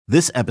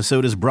This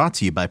episode is brought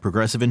to you by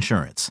Progressive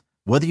Insurance.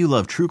 Whether you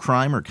love true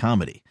crime or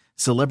comedy,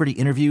 celebrity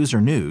interviews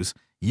or news,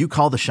 you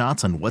call the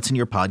shots on what's in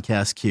your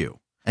podcast queue.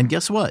 And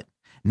guess what?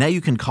 Now you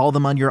can call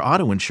them on your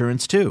auto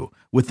insurance too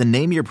with the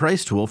Name Your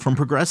Price tool from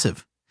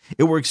Progressive.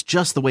 It works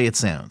just the way it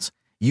sounds.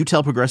 You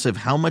tell Progressive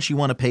how much you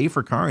want to pay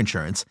for car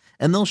insurance,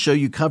 and they'll show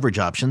you coverage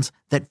options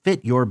that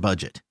fit your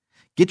budget.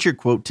 Get your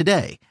quote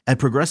today at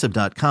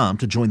Progressive.com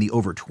to join the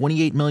over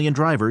 28 million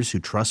drivers who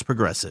trust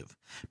Progressive.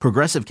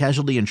 Progressive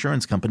Casualty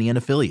Insurance Company and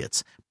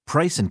Affiliates.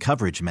 Price and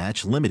coverage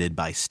match limited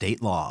by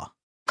state law.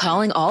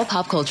 Calling all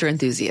pop culture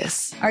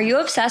enthusiasts. Are you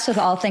obsessed with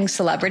all things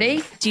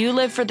celebrity? Do you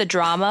live for the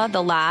drama,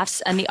 the laughs,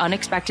 and the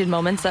unexpected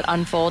moments that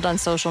unfold on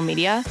social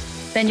media?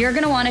 Then you're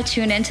going to want to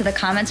tune in to the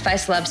Comments by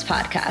Celebs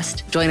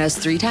podcast. Join us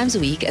 3 times a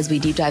week as we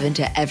deep dive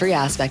into every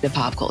aspect of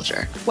pop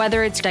culture.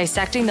 Whether it's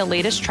dissecting the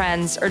latest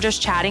trends or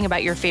just chatting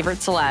about your favorite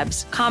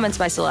celebs, Comments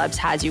by Celebs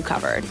has you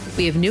covered.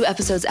 We have new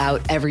episodes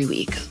out every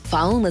week.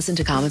 Follow and listen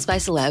to Comments by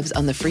Celebs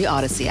on the free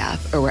Odyssey app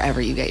or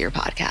wherever you get your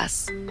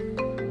podcasts.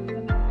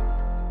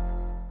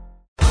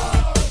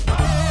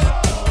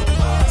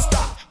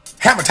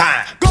 Hammer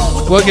time.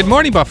 Well, good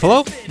morning,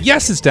 Buffalo.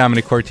 Yes, it's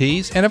Domenic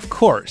Cortese, and of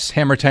course,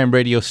 Hammer Time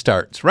Radio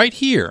starts right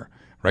here,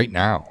 right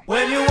now.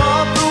 When you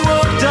want the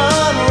work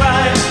done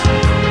right,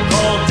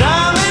 call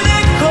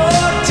Domenic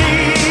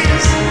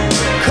Cortese.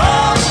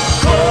 Call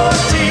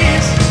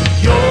Cortese,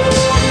 your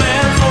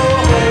man for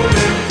home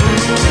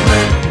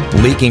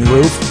improvement. Leaking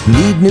roof?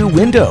 Need new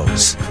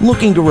windows?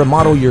 Looking to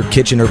remodel your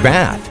kitchen or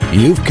bath?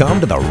 You've come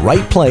to the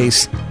right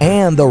place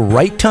and the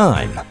right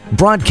time.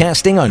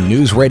 Broadcasting on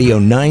News Radio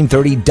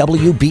 930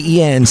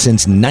 WBEN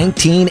since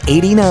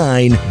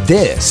 1989,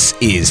 this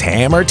is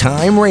Hammer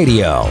Time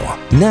Radio.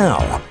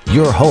 Now,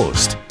 your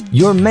host,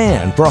 your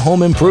man for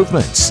home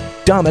improvements,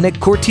 Domenic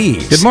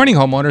Cortese. Good morning,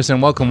 homeowners,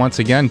 and welcome once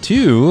again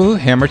to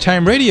Hammer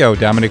Time Radio.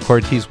 Domenic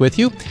Cortese with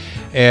you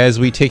as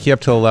we take you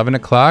up to 11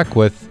 o'clock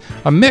with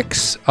a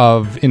mix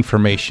of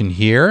information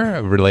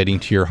here relating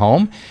to your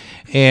home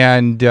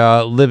and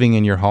living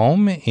in your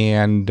home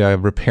and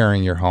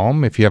repairing your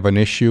home. If you have an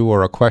issue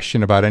or a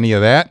question about any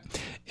of that,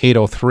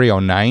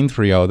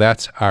 803-0930,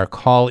 that's our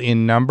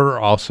call-in number,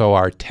 also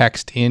our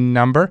text-in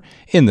number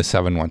in the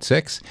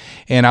 716.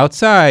 And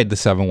outside the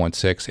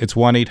 716, it's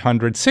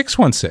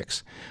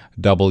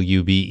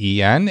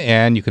 1-800-616-WBEN.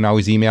 And you can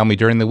always email me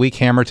during the week,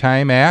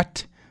 hammertime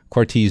at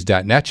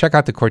Cortese.net. Check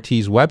out the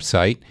Cortese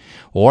website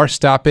or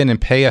stop in and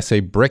pay us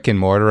a brick and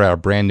mortar at our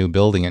brand new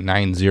building at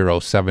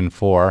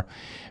 9074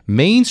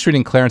 Main Street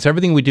in Clarence.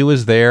 Everything we do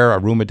is there. Our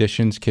room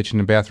additions, kitchen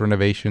and bath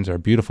renovations, our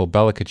beautiful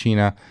Bella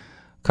Cucina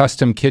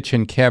custom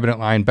kitchen cabinet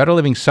line, Better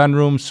Living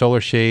sunrooms,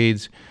 solar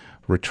shades,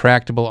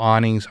 retractable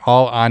awnings,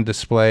 all on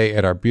display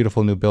at our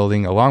beautiful new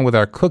building, along with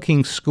our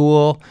cooking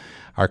school.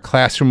 Our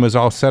classroom is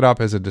all set up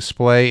as a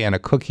display and a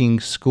cooking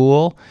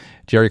school.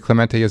 Jerry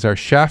Clemente is our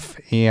chef,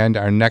 and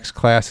our next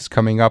class is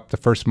coming up the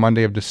first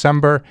Monday of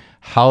December.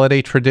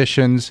 Holiday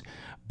traditions.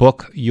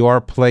 Book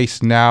your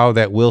place now.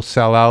 That will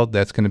sell out.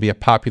 That's going to be a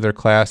popular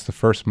class the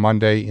first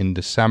Monday in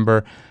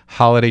December.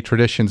 Holiday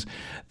traditions.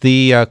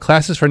 The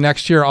classes for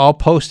next year are all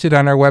posted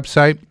on our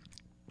website,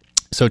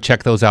 so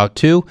check those out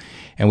too.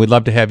 And we'd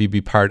love to have you be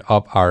part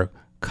of our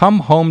Come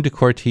Home to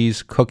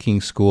Cortese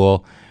cooking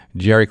school.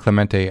 Jerry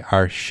Clemente,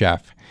 our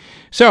chef.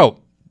 So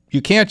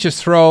you can't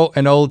just throw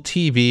an old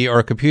TV or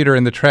a computer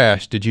in the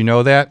trash. Did you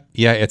know that?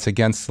 Yeah, it's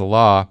against the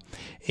law.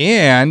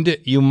 And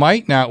you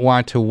might not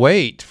want to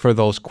wait for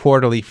those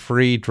quarterly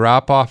free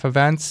drop-off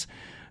events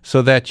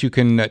so that you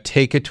can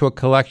take it to a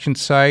collection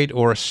site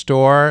or a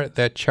store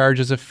that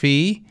charges a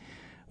fee.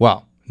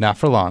 Well, not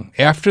for long.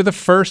 After the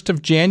 1st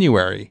of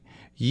January,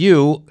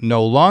 you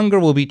no longer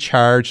will be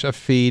charged a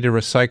fee to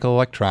recycle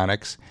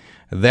electronics.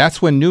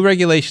 That's when new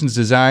regulations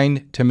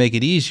designed to make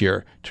it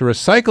easier to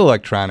recycle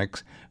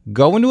electronics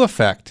go into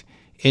effect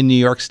in New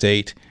York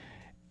State.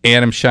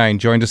 Adam Shine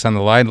joined us on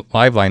the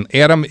live line.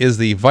 Adam is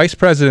the vice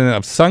president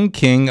of Sun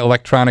King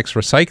Electronics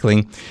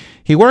Recycling.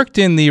 He worked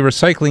in the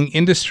recycling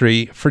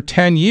industry for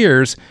 10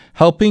 years,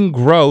 helping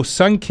grow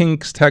Sun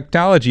King's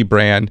technology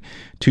brand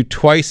to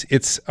twice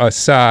its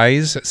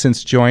size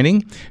since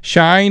joining.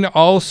 Shine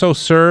also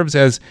serves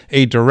as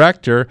a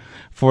director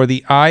for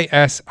the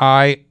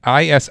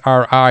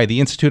ISRI, the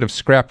Institute of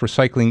Scrap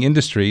Recycling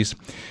Industries,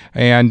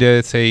 and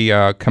it's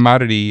a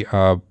commodity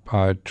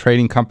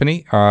trading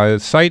company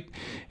site,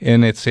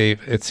 and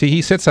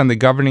he sits on the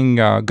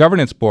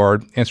governance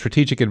board and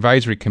strategic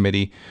advisory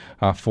committee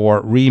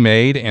for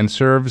Remade, and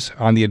serves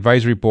on the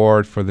advisory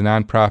board for the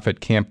nonprofit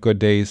Camp Good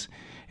Days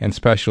and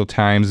Special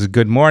Times.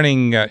 Good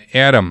morning,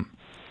 Adam.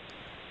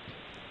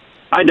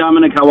 Hi,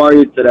 Domenic. How are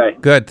you today?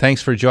 Good.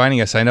 Thanks for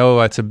joining us. I know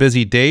it's a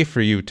busy day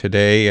for you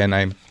today, and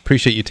I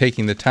appreciate you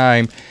taking the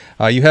time.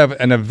 You have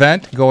an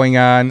event going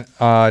on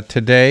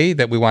today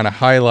that we want to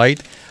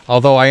highlight,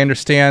 although I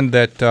understand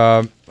that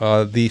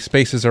the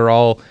spaces are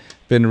all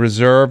been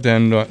reserved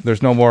and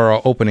there's no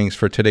more openings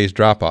for today's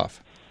drop-off.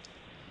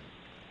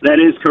 That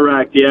is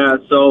correct, yeah.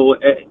 So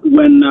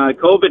when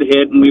COVID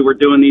hit and we were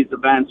doing these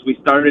events, we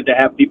started to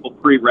have people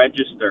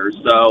pre-register.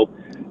 So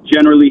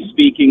generally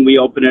speaking, we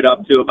open it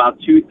up to about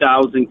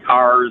 2,000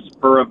 cars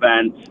per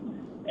event.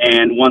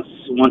 And once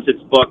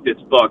it's booked,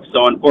 it's booked.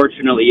 So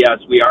unfortunately, yes,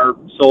 we are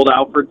sold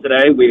out for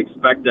today. We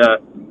expect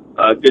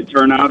a good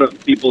turnout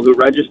of people who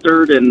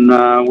registered, and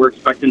we're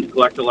expecting to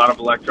collect a lot of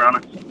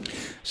electronics.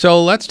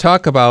 So let's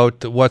talk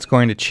about what's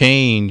going to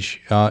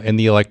change in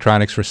the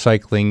electronics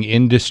recycling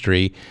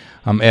industry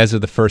as of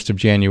the 1st of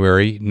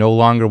January. No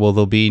longer will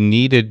there be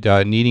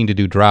needing to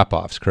do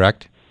drop-offs,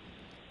 correct?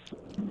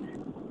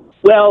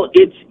 Well,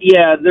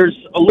 there's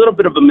a little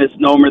bit of a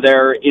misnomer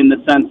there in the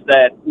sense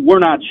that we're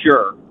not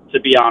sure, to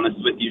be honest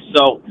with you.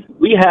 So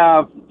we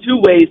have two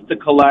ways to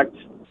collect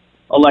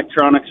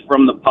electronics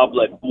from the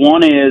public.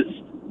 One is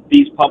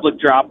these public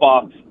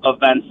drop-off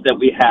events that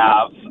we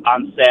have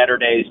on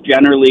Saturdays.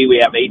 Generally, we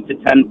have 8 to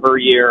 10 per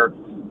year,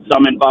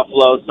 some in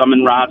Buffalo, some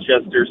in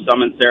Rochester,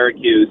 some in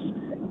Syracuse.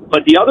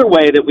 But the other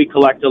way that we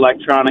collect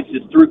electronics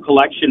is through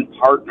collection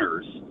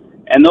partners.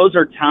 And those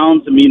are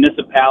towns and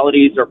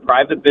municipalities or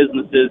private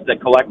businesses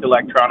that collect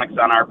electronics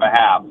on our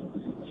behalf.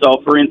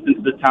 So, for instance,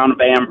 the town of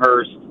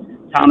Amherst,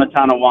 town of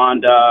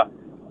Tonawanda,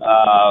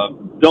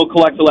 they'll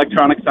collect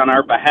electronics on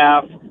our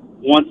behalf.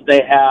 Once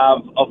they have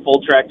a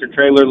full tractor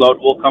trailer load,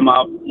 we'll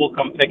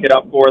come pick it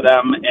up for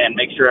them and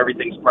make sure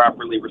everything's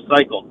properly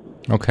recycled.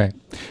 Okay.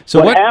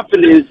 So what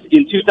happened is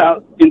in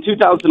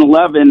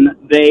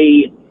 2011,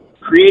 they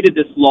created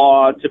this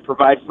law to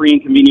provide free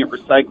and convenient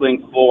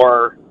recycling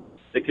for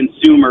the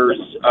consumers,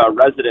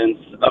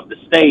 residents of the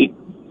state.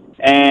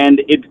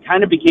 And it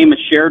kind of became a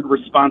shared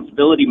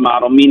responsibility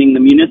model, meaning the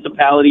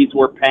municipalities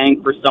were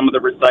paying for some of the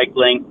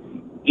recycling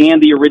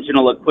and the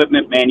original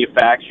equipment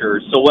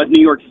manufacturers. So what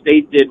New York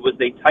State did was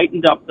they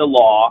tightened up the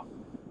law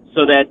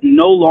so that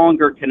no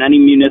longer can any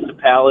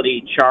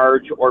municipality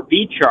charge or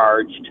be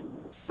charged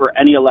for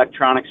any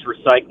electronics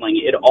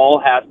recycling. It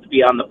all has to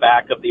be on the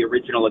back of the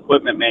original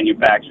equipment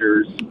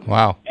manufacturers.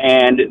 Wow.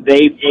 And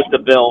they foot the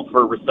bill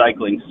for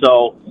recycling.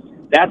 So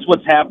that's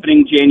what's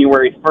happening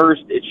January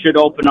 1st. It should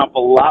open up a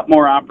lot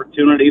more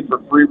opportunity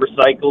for free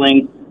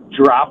recycling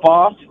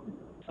drop-off.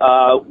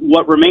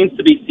 What remains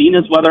to be seen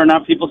is whether or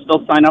not people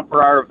still sign up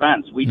for our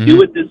events. We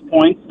do at this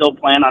point still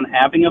plan on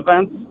having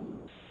events,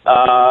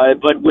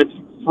 but with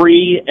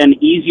free and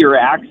easier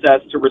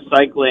access to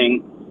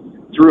recycling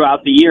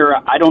throughout the year,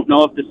 I don't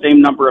know if the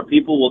same number of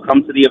people will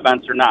come to the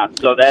events or not.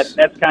 So that's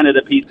kind of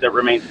the piece that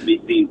remains to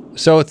be seen.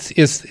 So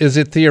is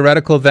it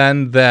theoretical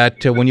then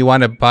that when you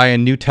want to buy a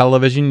new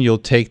television, you'll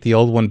take the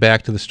old one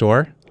back to the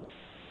store?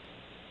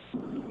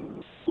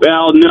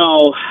 Well,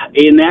 no.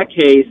 In that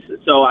case,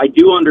 so I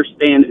do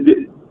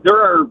understand. There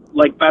are,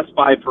 like Best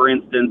Buy, for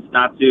instance,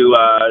 not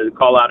to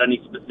call out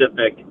any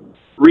specific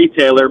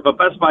retailer, but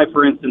Best Buy,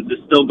 for instance, is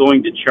still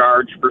going to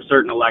charge for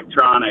certain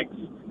electronics.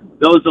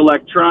 Those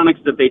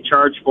electronics that they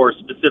charge for,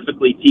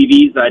 specifically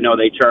TVs I know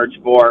they charge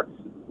for,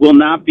 will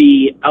not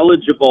be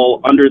eligible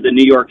under the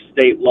New York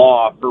State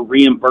law for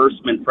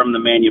reimbursement from the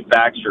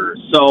manufacturers.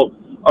 So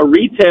a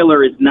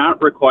retailer is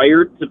not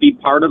required to be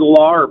part of the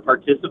law or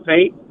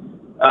participate,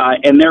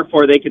 and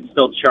therefore they could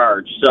still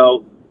charge.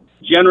 So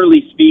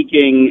generally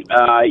speaking,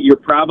 you're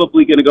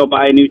probably going to go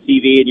buy a new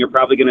TV, and you're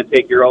probably going to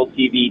take your old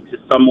TV to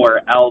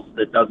somewhere else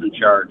that doesn't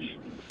charge.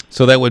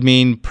 So that would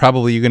mean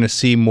probably you're going to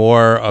see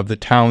more of the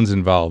towns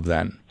involved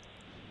then.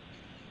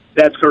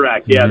 That's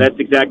correct. Yeah, that's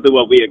exactly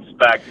what we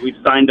expect. We've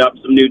signed up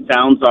some new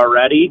towns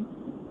already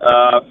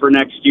for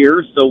next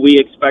year, so we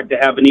expect to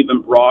have an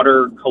even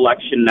broader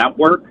collection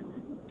network.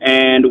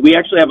 And we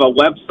actually have a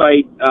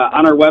website.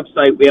 On our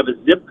website, we have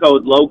a zip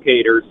code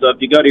locator. So if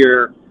you go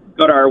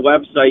to our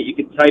website, you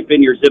can type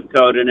in your zip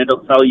code, and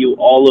it'll tell you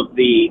all of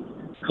the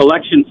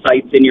collection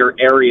sites in your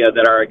area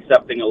that are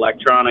accepting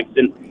electronics.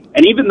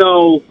 And even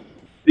though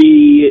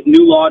the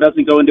new law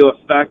doesn't go into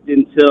effect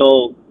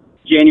until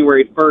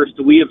January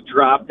 1st, we have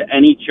dropped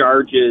any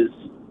charges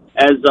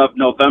as of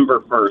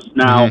November 1st.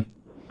 Now,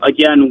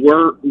 again,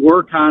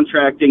 we're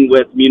contracting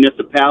with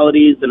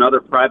municipalities and other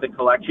private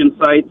collection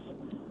sites.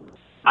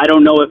 I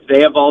don't know if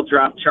they have all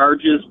dropped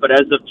charges, but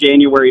as of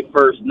January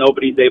 1st,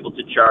 nobody's able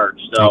to charge.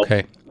 So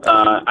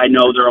I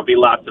know there will be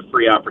lots of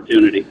free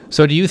opportunity.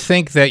 So do you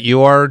think that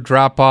your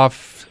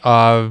drop-off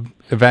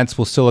events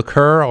will still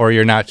occur, or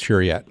you're not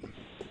sure yet?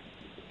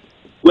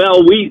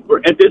 Well,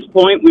 at this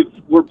point,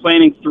 we're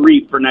planning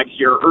 3 for next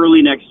year,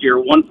 early next year,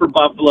 1 for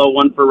Buffalo,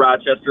 1 for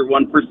Rochester,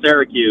 1 for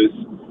Syracuse.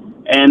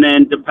 And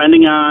then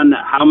depending on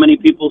how many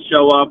people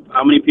show up,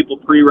 how many people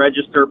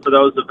pre-register for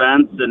those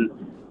events,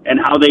 and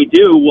how they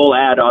do, we'll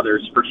add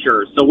others for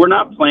sure. So we're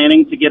not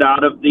planning to get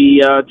out of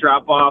the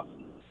drop-off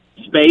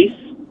space.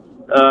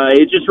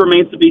 It just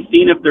remains to be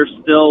seen if there's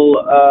still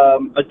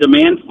a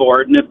demand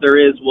for it, and if there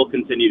is, we'll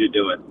continue to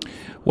do it.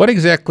 What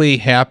exactly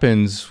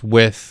happens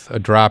with a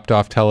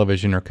dropped-off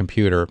television or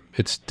computer?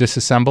 It's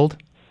disassembled?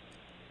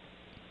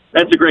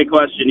 That's a great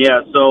question,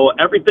 yeah. So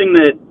everything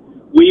that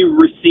we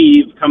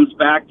receive comes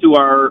back to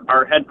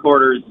our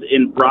headquarters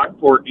in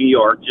Brockport, New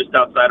York, just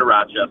outside of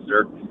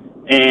Rochester.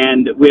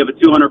 And we have a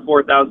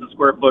 204,000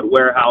 square foot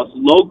warehouse.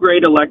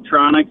 Low-grade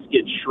electronics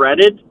get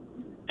shredded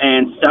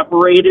and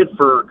separated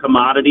for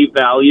commodity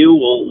value.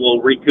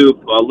 We'll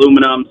recoup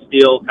aluminum,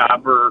 steel,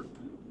 copper,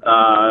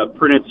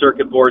 printed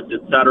circuit boards,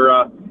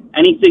 etc.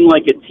 Anything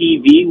like a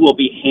TV will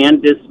be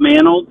hand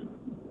dismantled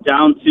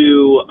down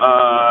to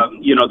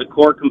the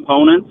core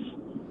components,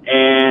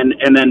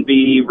 and then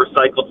be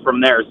recycled from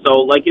there.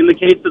 So, like in the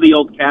case of the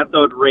old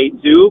cathode ray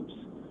tubes,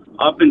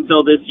 up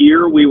until this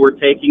year, we were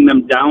taking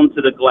them down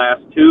to the glass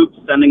tube,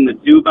 sending the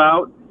tube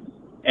out,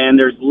 and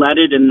there's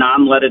leaded and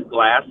non-leaded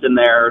glass in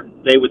there.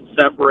 They would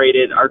separate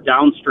it, our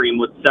downstream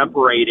would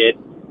separate it,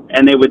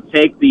 and they would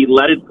take the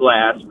leaded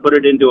glass, put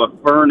it into a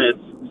furnace,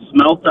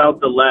 smelt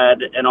out the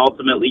lead, and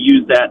ultimately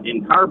use that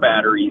in car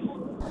batteries.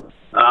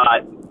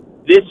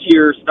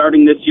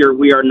 Starting this year,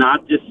 we are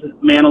not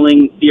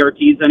dismantling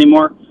CRTs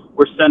anymore.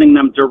 We're sending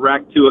them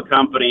direct to a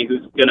company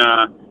who's going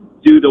to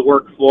do the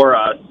work for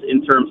us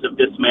in terms of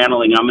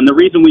dismantling them. And the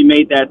reason we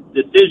made that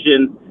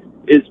decision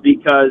is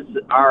because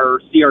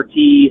our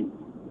CRT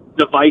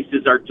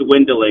devices are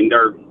dwindling.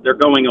 They're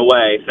going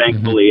away,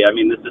 thankfully. I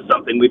mean, this is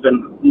something we've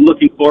been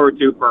looking forward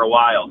to for a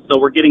while. So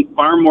we're getting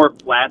far more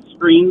flat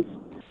screens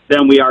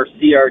than we are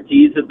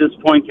CRTs at this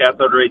point,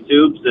 cathode ray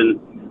tubes, and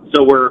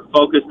so we're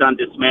focused on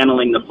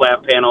dismantling the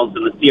flat panels,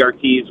 and the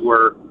CRTs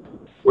we're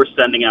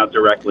sending out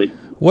directly.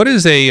 What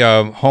is a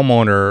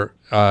homeowner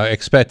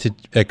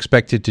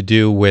expected to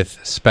do with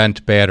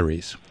spent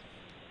batteries?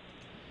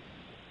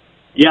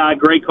 Yeah,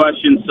 great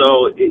question.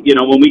 So,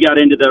 when we got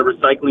into the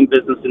recycling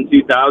business in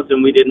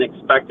 2000, we didn't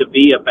expect to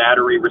be a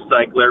battery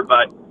recycler,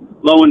 but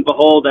lo and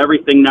behold,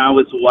 everything now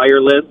is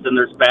wireless, and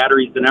there's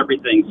batteries and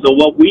everything. So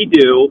what we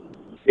do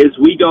is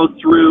we go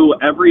through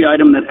every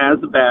item that has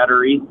a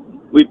battery.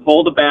 We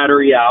pull the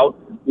battery out,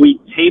 we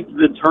tape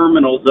the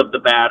terminals of the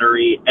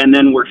battery, and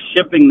then we're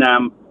shipping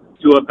them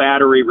to a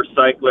battery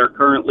recycler.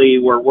 Currently,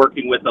 we're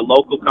working with a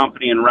local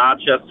company in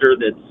Rochester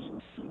that's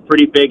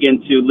pretty big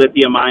into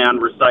lithium-ion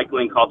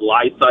recycling called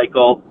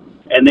Li-Cycle,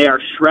 and they are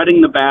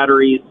shredding the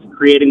batteries,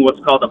 creating what's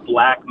called a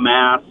black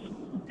mass,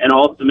 and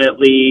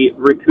ultimately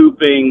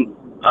recouping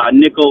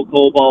nickel,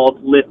 cobalt,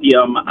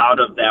 lithium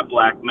out of that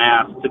black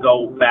mass to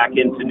go back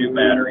into new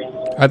batteries.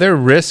 Are there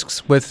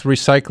risks with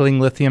recycling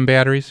lithium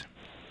batteries?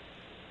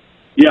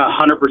 Yeah,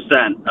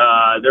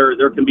 100%.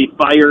 There can be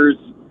fires.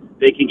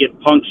 They can get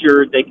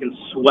punctured. They can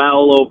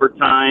swell over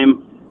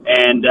time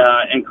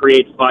and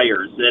create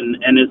fires.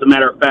 And as a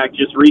matter of fact,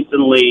 just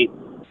recently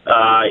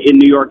in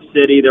New York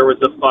City, there was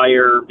a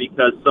fire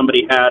because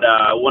somebody had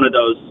one of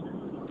those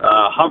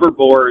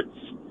hoverboards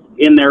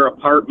in their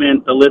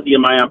apartment. The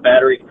lithium-ion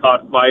battery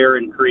caught fire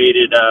and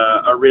created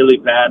a really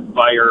bad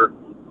fire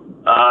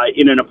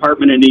in an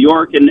apartment in New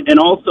York. And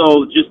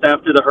also, just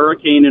after the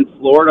hurricane in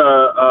Florida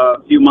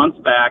a few months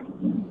back,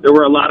 there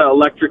were a lot of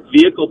electric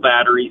vehicle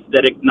batteries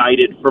that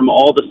ignited from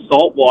all the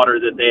salt water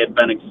that they had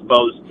been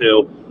exposed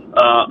to.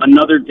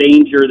 Another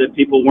danger that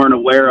people weren't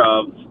aware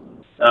of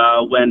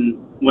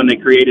when they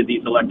created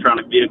these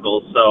electronic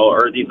vehicles,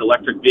 or these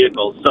electric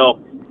vehicles. So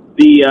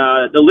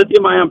the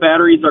lithium-ion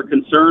batteries are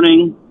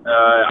concerning.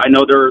 I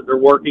know they're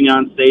working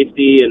on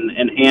safety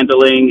and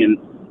handling and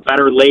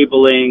better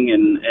labeling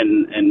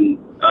and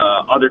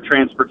other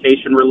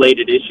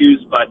transportation-related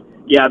issues, but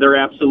yeah, they're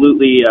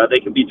absolutely they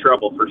can be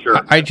trouble for sure.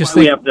 I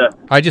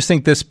just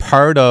think this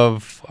part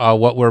of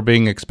what we're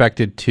being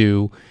expected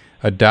to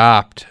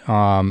adopt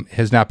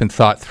has not been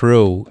thought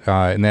through,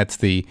 and that's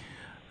the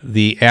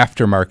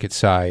aftermarket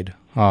side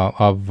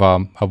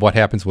of what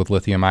happens with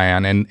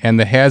lithium-ion and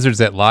the hazards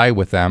that lie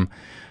with them,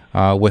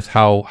 with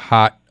how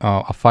hot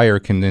a fire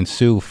can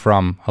ensue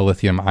from a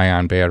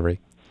lithium-ion battery.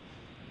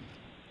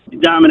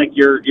 Dominic,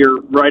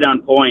 you're right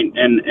on point,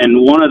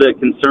 and one of the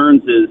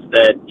concerns is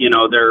that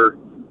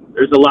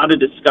there's a lot of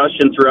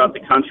discussion throughout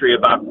the country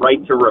about right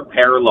to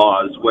repair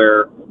laws,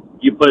 where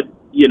you put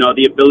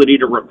the ability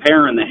to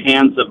repair in the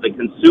hands of the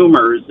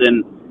consumers,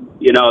 and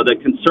the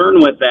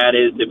concern with that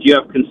is if you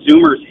have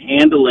consumers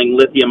handling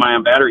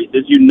lithium-ion batteries,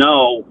 as you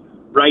know,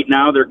 right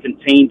now they're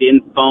contained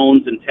in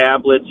phones and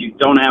tablets. You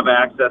don't have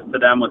access to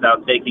them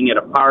without taking it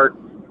apart.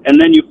 And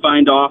then you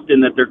find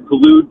often that they're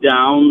glued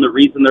down. The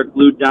reason they're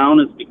glued down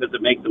is because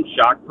it makes them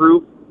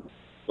shockproof.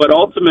 But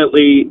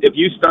ultimately, if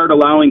you start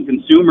allowing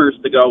consumers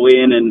to go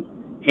in and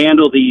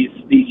handle these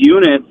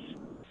units,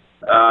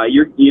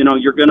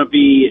 you're going to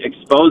be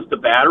exposed to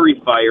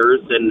battery fires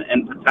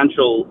and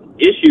potential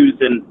issues.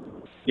 And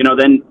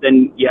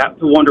then you have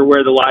to wonder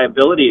where the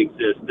liability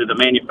exists. Do the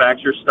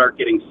manufacturers start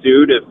getting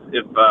sued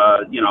if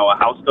a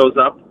house goes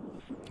up?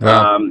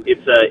 Wow.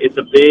 It's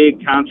a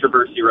big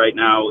controversy right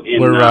now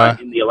in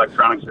the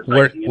electronics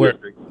recycling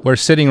industry. We're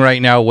sitting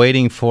right now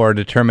waiting for a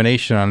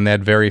determination on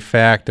that very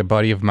fact. A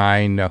buddy of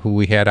mine who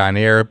we had on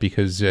air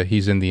because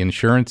he's in the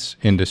insurance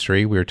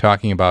industry, we were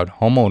talking about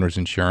homeowners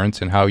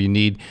insurance and how you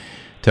need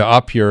to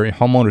up your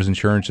homeowners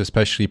insurance,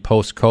 especially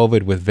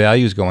post-COVID with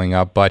values going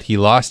up, but he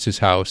lost his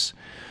house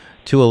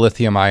to a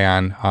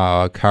lithium-ion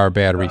car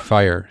battery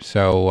fire.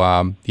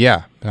 So,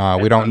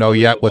 we don't know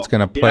yet what's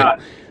going to play. Yeah.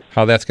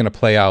 How that's going to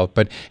play out.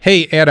 But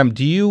hey, Adam,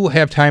 do you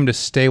have time to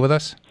stay with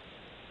us?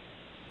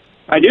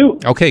 I do.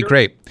 Okay, Sure.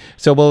 great.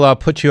 So we'll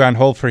put you on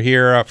hold for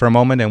a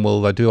moment, and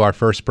we'll do our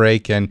first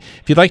break. And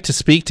if you'd like to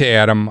speak to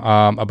Adam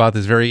about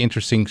this very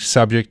interesting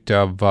subject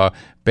of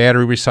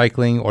battery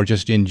recycling or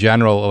just in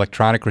general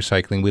electronic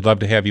recycling, we'd love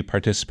to have you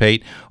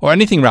participate, or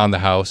anything around the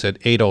house, at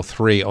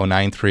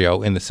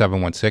 803-0930 in the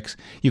 716.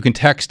 You can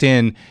text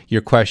in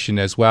your question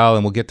as well,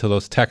 and we'll get to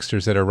those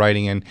texters that are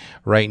writing in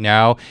right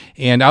now.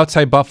 And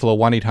outside Buffalo,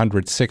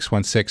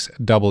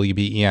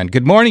 1-800-616-WBEN.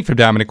 Good morning from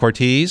Domenic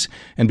Cortese.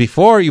 And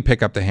before you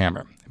pick up the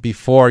hammer,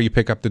 before you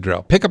pick up the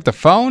drill, pick up the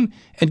phone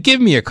and give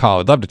me a call.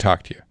 I'd love to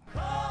talk to you.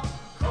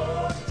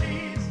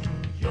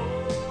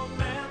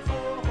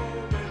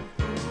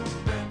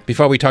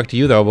 Before we talk to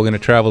you, though, we're going to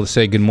travel to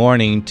say good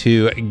morning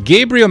to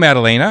Gabriel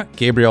Maddalena.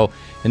 Gabriel,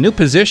 a new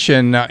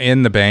position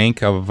in the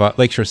bank of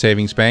Lakeshore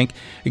Savings Bank.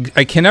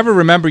 I can never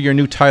remember your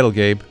new title,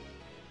 Gabe.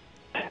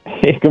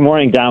 Hey, good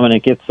morning,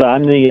 Dominic.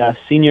 I'm the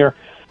Senior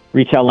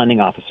Retail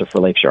Lending Officer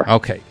for Lakeshore.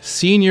 Okay,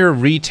 Senior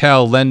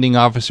Retail Lending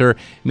Officer,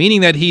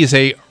 meaning that he's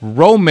a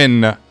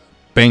Roman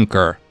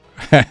banker.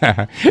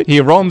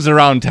 He roams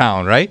around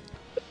town, right?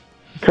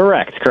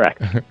 Correct.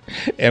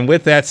 And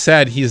with that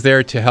said, he's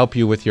there to help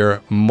you with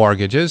your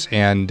mortgages,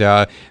 and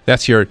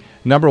that's your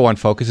number one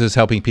focus, is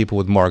helping people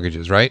with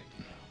mortgages, right?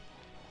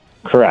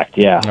 Correct,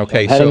 yeah.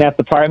 Okay, heading that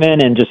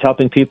department and just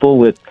helping people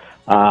with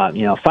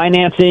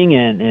financing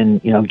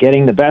and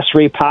getting the best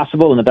rate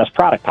possible and the best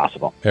product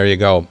possible. There you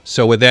go.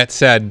 So with that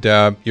said,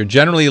 you're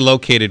generally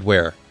located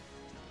where?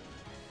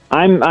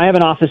 I have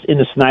an office in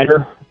the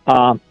Snyder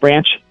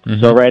branch,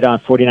 so right on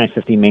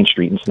 4950 Main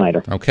Street in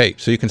Snyder. Okay,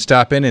 so you can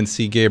stop in and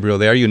see Gabriel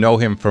there. You know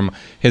him from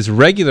his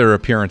regular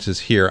appearances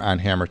here on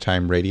Hammer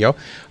Time Radio.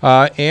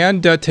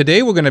 And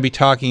today we're going to be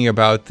talking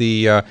about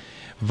the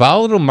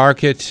volatile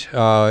market,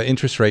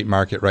 interest rate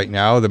market right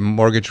now. The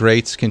mortgage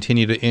rates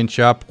continue to inch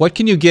up. What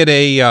can you get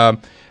say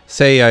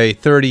a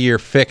 30-year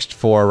fixed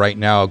for right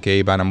now,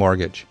 Gabe, on a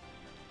mortgage?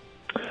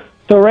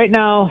 So right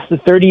now, the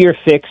 30-year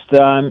fixed,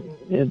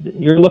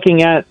 you're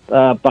looking at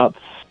about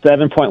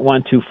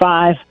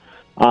 7.125.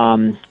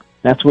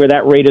 That's where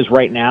that rate is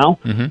right now.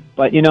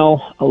 But,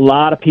 a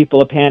lot of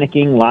people are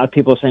panicking. A lot of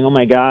people are saying, oh,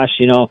 my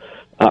gosh,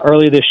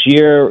 earlier this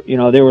year,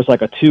 there was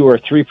like a 2 or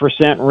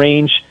 3%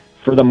 range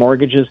for the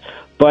mortgages.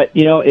 But,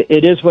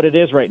 it is what it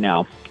is right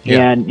now.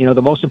 Yeah. And,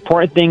 the most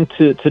important thing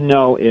to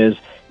know is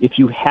if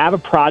you have a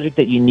project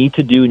that you need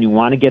to do and you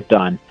want to get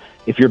done,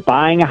 if you're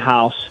buying a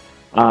house,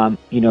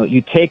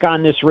 you take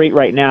on this rate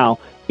right now,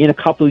 in a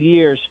couple of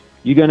years,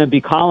 you're going to be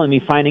calling me,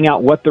 finding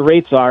out what the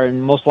rates are,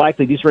 and most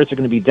likely these rates are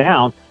going to be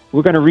down.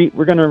 We're going to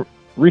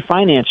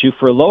refinance you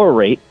for a lower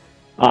rate,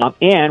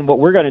 and what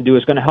we're going to do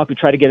is going to help you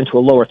try to get into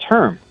a lower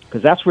term,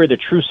 because that's where the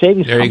true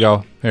savings comes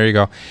from. There you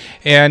go.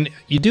 And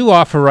you do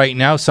offer right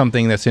now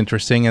something that's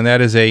interesting, and that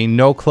is a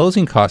no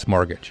closing cost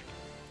mortgage.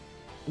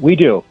 We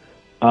do.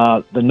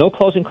 The no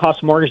closing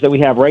cost mortgage that we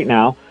have right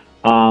now,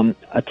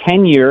 a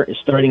 10-year is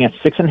starting at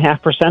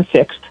 6.5%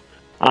 fixed,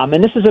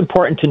 and this is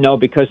important to know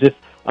because if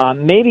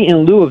maybe in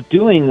lieu of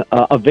doing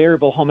a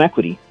variable home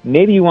equity,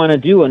 maybe you want to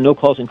do a no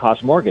closing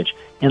cost mortgage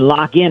and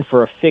lock in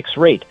for a fixed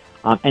rate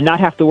and not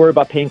have to worry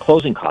about paying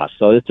closing costs.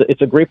 So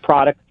it's a great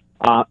product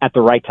at the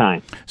right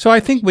time. So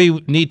I think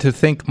we need to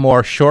think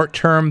more short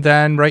term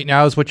than right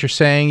now is what you're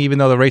saying, even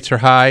though the rates are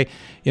high.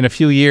 In a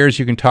few years,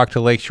 you can talk to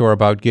Lakeshore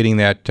about getting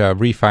that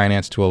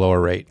refinance to a lower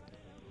rate.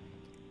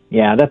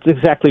 Yeah, that's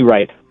exactly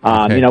right.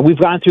 Okay. We've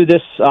gone through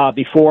this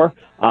before.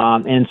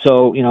 And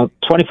so,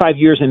 25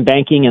 years in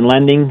banking and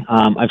lending,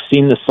 I've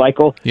seen this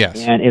cycle, yes,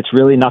 and it's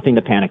really nothing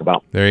to panic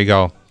about. There you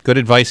go. Good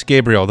advice,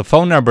 Gabriel. The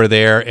phone number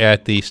there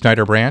at the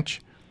Snyder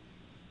branch?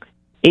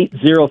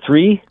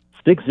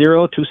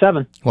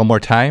 803-6027. One more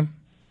time?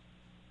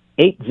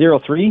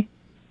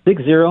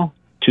 803-6027.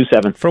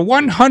 For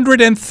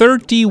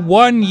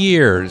 131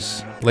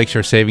 years,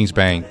 Lakeshore Savings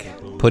Bank,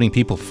 putting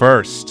people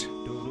first.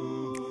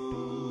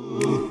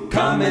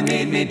 Come and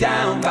meet me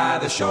down by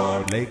the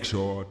shore.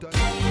 Lakeshore.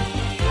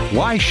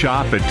 Why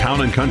shop at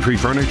Town & Country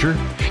Furniture?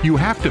 You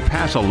have to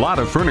pass a lot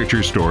of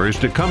furniture stores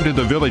to come to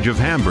the village of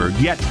Hamburg,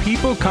 yet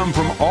people come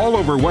from all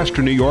over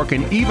Western New York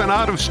and even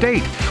out of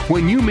state.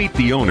 When you meet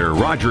the owner,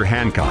 Roger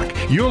Hancock,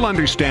 you'll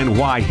understand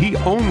why he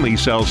only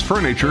sells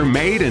furniture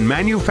made and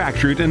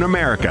manufactured in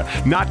America,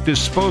 not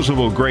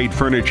disposable grade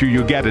furniture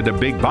you get at a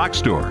big box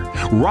store.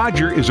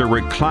 Roger is a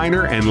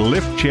recliner and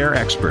lift chair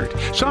expert.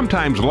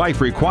 Sometimes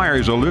life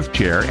requires a lift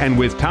chair, and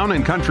with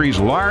Town & Country's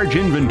large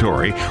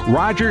inventory,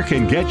 Roger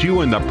can get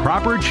you in the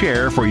proper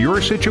chair for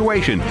your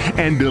situation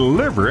and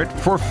deliver it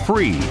for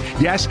free.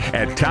 Yes,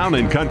 at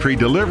Town & Country,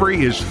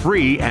 delivery is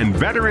free and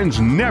veterans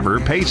never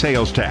pay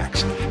sales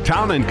tax.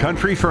 Town &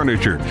 Country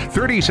Furniture,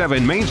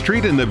 37 Main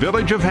Street in the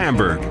village of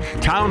Hamburg.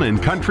 Town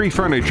 & Country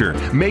Furniture,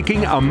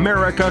 making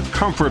America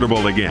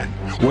comfortable again.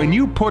 When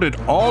you put it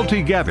all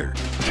together,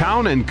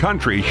 Town &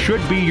 Country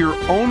should be your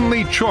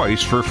only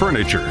choice for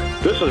furniture.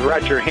 This is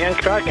Roger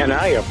Hancock, and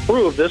I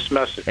approve this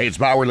message. Hey, it's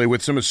Bowerly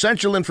with some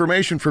essential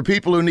information for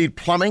people who need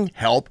plumbing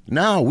help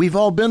now. We've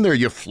all been there.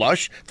 You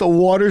flush, the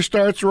water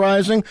starts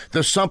rising,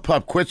 the sump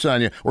pump quits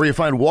on you, or you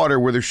find water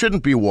where there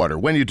shouldn't be water.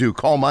 When you do,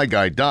 call my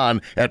guy,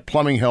 Don, at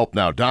Plumbing Help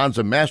Now. Don's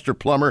a master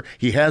plumber.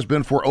 He has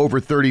been for over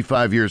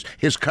 35 years.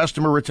 His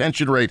customer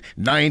retention rate,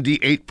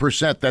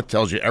 98%. That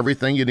tells you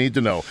everything you need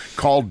to know.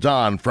 Call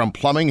Don from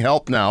Plumbing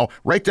Help Now.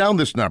 Write down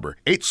this number,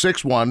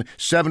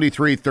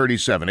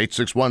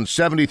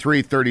 861-7337, 861-7337,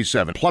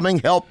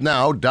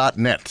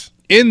 plumbinghelpnow.net.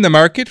 In the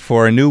market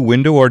for a new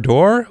window or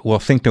door? Well,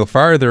 think no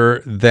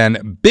farther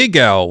than Big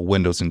L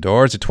Windows and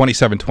Doors at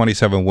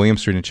 2727 William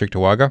Street in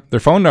Cheektowaga. Their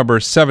phone number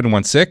is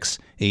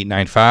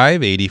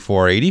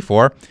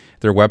 716-895-8484.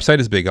 Their website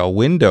is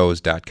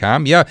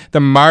biglwindows.com. Yeah,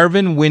 the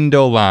Marvin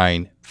window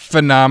line.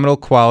 Phenomenal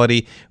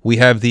quality. We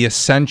have the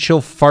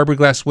essential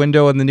fiberglass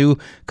window in the new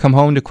Come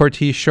Home to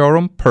Cortese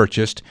showroom,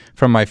 purchased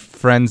from my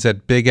friends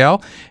at Big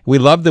L. We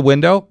love the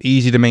window,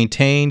 easy to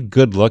maintain,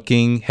 good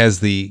looking, has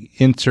the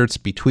inserts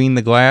between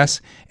the glass,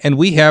 and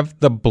we have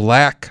the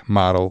black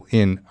model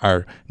in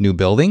our new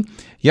building.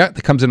 Yeah,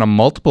 it comes in a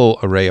multiple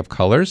array of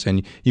colors,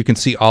 and you can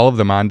see all of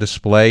them on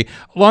display,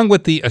 along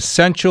with the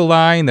essential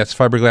line, that's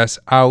fiberglass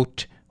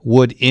out,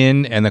 wood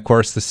in, and of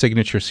course the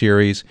signature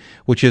series,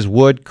 which is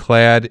wood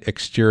clad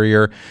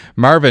exterior.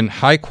 Marvin,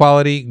 high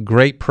quality,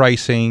 great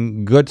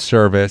pricing, good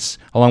service,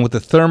 along with the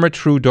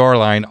ThermaTrue door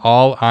line,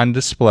 all on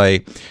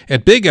display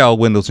at Big L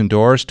Windows and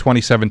Doors,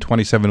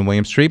 2727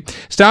 William Street.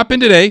 Stop in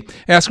today,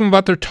 ask them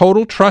about their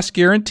total trust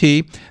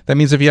guarantee. That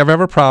means if you ever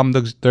have a problem,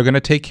 they're going to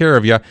take care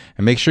of you.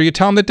 And make sure you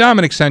tell them that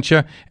Domenic sent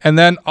you. And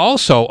then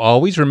also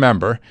always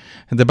remember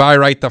to buy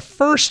right the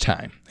first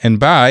time and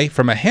buy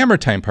from a Hammer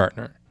Time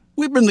partner.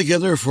 We've been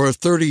together for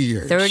 30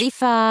 years.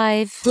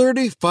 35.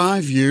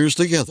 35 years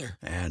together,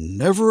 and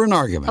never an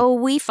argument. Oh,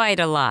 we fight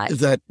a lot.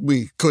 That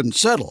we couldn't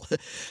settle.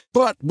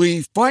 But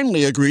we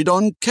finally agreed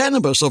on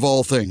cannabis, of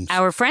all things.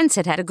 Our friends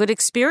had a good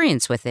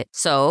experience with it,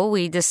 so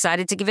we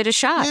decided to give it a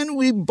shot. And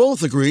we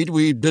both agreed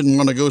we didn't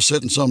want to go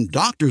sit in some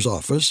doctor's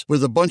office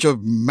with a bunch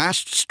of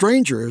masked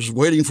strangers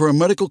waiting for a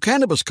medical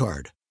cannabis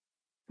card.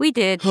 We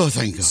did. Oh,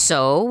 thank God.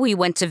 So we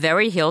went to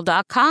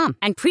veryhill.com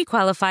and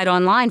pre-qualified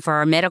online for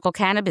our medical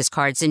cannabis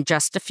cards in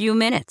just a few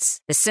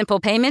minutes. The simple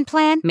payment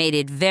plan made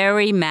it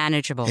very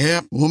manageable.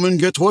 Yeah, woman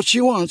gets what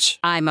she wants.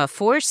 I'm a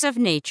force of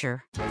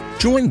nature.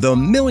 Join the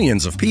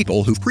millions of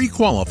people who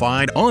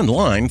pre-qualified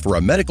online for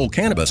a medical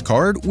cannabis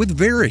card with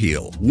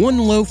VeriHeal. One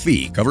low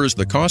fee covers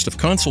the cost of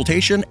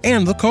consultation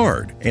and the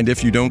card. And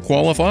if you don't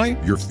qualify,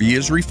 your fee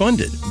is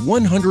refunded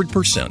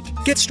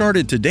 100%. Get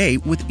started today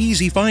with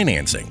easy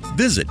financing.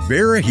 Visit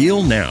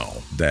VeriHeal now.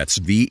 That's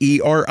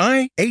VeriHeal.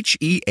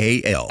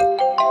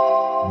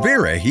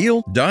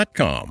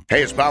 VeriHeal.com.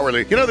 Hey, it's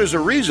Bowerly. You know, there's a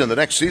reason the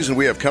next season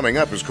we have coming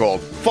up is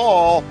called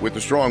Fall. With the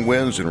strong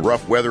winds and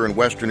rough weather in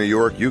western New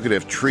York, you could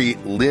have tree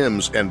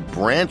limbs and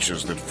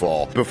branches that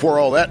fall. Before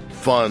all that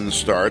fun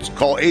starts,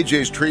 call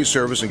AJ's Tree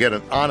Service and get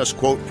an honest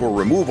quote for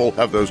removal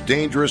of those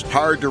dangerous,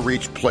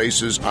 hard-to-reach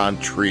places on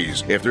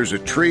trees. If there's a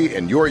tree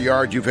in your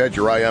yard you've had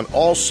your eye on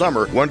all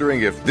summer,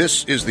 wondering if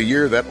this is the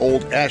year that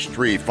old ash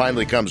tree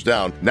finally comes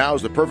down,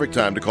 now's the perfect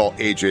time to call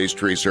AJ's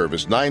Tree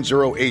Service,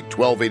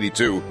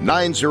 908-1282,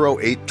 908-1282.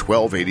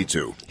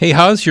 Hey,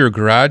 how's your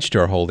garage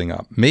door holding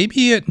up?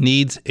 Maybe it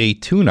needs a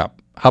tune-up.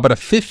 How about a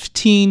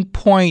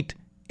 15-point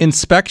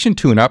inspection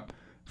tune-up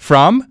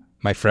from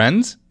my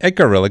friends at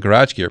Gorilla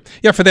Garage Gear?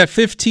 Yeah, for that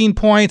 15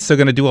 points, they're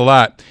going to do a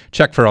lot.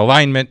 Check for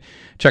alignment,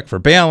 check for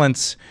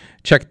balance,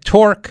 check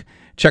torque,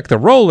 check the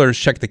rollers,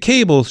 check the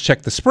cables,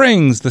 check the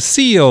springs, the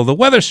seal, the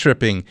weather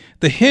stripping,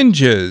 the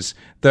hinges,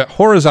 the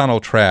horizontal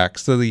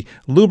tracks, so they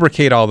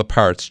lubricate all the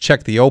parts,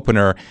 check the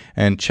opener,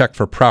 and check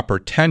for proper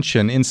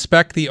tension.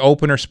 Inspect the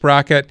opener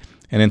sprocket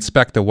and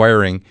inspect the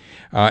wiring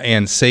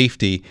and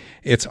safety.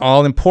 It's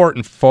all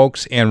important,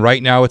 folks, and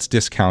right now it's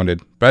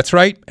discounted. That's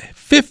right,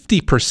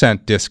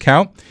 50%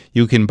 discount.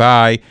 You can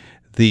buy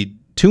the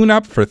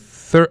tune-up for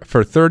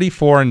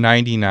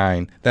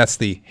 $34.99. That's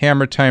the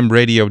Hammer Time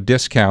Radio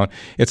discount.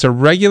 It's a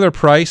regular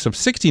price of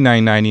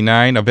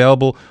 $69.99,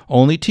 available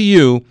only to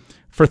you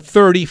for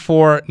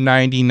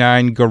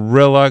 $34.99.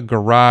 Gorilla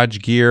Garage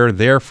Gear,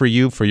 there for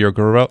you for your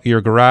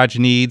garage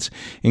needs,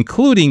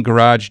 including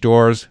garage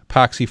doors,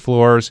 epoxy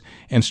floors,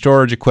 and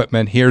storage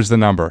equipment. Here's the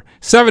number,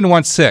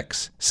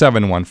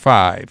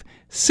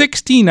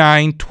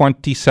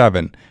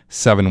 716-715-6927.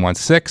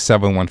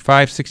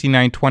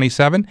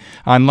 716-715-6927.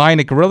 Online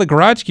at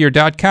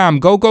GorillaGarageGear.com.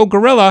 Go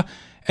Gorilla.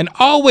 And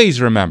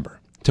always remember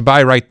to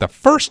buy right the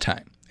first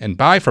time and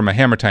buy from a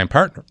Hammer Time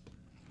partner.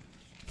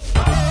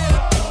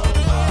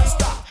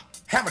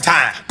 Hammer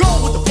time.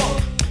 Go with the flow.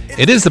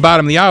 It is the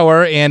bottom of the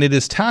hour, and it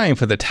is time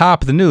for the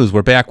top of the news.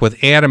 We're back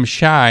with Adam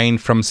Shine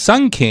from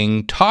Sun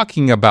King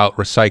talking about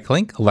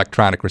recycling,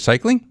 electronic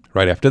recycling,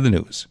 right after the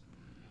news.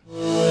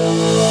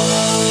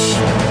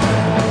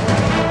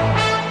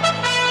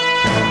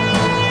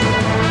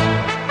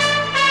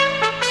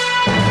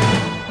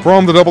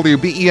 From the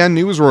WBEN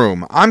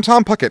Newsroom, I'm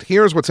Tom Puckett.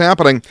 Here's what's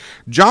happening.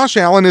 Josh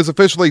Allen is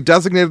officially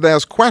designated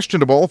as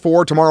questionable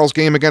for tomorrow's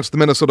game against the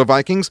Minnesota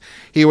Vikings.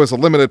 He was a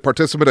limited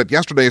participant at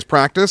yesterday's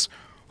practice.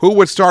 Who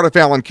would start if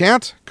Allen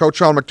can't? Coach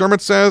Sean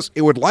McDermott says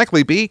it would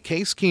likely be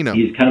Case Keenum.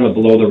 He's kind of a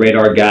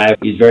below-the-radar guy.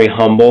 He's very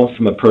humble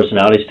from a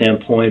personality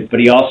standpoint, but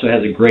he also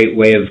has a great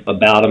way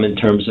about him in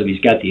terms of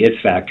he's got the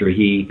it factor.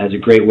 He has a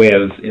great way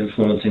of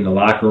influencing the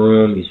locker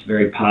room. He's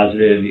very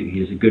positive. He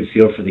has a good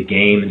feel for the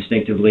game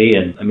instinctively,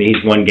 and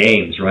he's won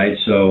games, right?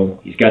 So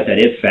he's got that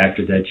it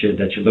factor that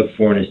you look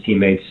for and his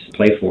teammates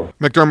play for.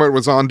 McDermott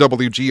was on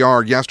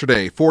WGR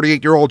yesterday.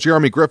 48-year-old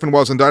Jeremy Griffin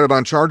was indicted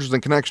on charges in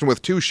connection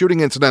with 2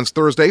 shooting incidents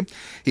Thursday.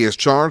 He is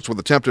charged with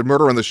attempted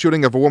murder in the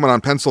shooting of a woman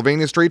on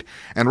Pennsylvania Street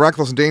and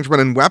reckless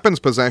endangerment and weapons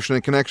possession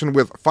in connection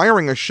with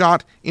firing a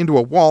shot into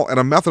a wall at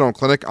a methadone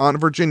clinic on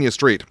Virginia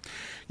Street.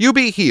 UB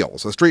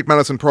Heals, a street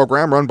medicine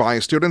program run by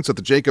students at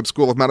the Jacobs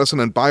School of Medicine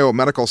and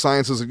Biomedical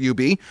Sciences at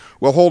UB,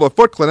 will hold a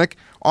foot clinic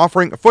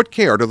offering foot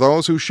care to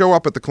those who show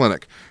up at the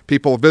clinic.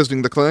 People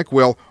visiting the clinic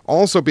will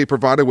also be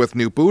provided with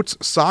new boots,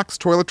 socks,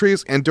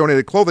 toiletries, and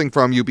donated clothing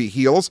from UB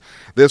Heals.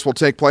 This will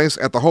take place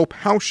at the Hope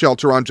House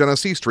Shelter on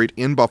Genesee Street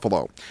in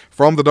Buffalo.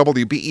 From the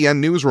WBEN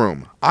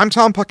Newsroom, I'm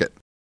Tom Puckett.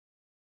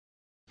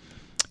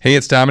 Hey,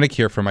 it's Domenic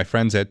here for my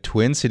friends at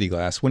Twin City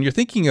Glass. When you're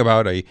thinking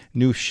about a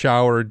new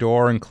shower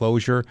door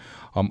enclosure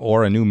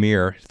or a new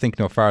mirror, think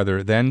no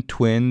farther than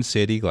Twin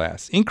City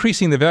Glass.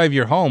 Increasing the value of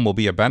your home will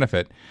be a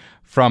benefit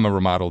from a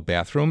remodeled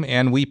bathroom,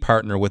 and we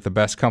partner with the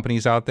best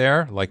companies out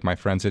there, like my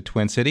friends at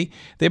Twin City.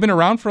 They've been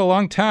around for a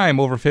long time,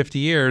 over 50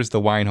 years,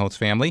 the Weinholz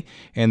family,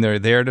 and they're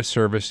there to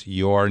service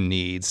your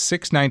needs.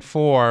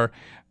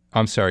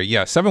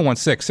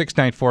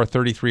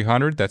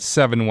 716-694-3300. That's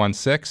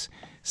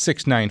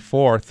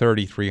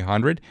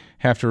 716-694-3300.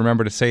 Have to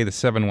remember to say the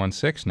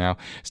 716 now.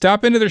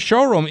 Stop into their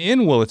showroom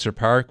in Wurlitzer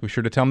Park. Be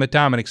sure to tell them that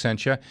Domenic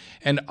sent you.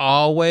 And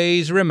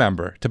always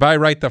remember to buy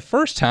right the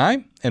first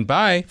time and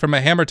buy from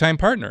a Hammer Time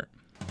partner.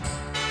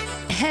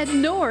 Head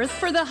north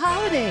for the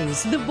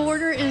holidays. The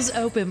border is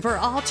open for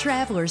all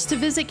travelers to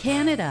visit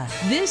Canada.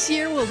 This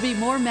year will be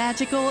more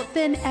magical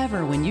than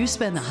ever when you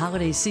spend the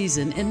holiday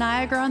season in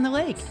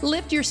Niagara-on-the-Lake.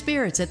 Lift your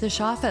spirits at the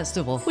Shaw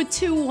Festival with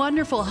 2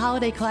 wonderful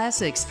holiday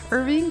classics.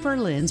 Irving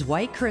Berlin's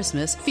White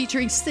Christmas,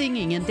 featuring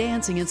singing and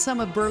dancing in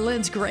some of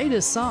Berlin's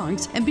greatest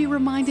songs, and be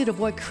reminded of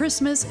what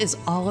Christmas is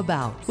all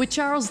about. With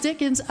Charles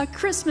Dickens' A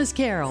Christmas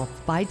Carol.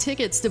 Buy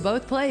tickets to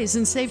both plays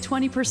and save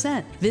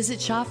 20%. Visit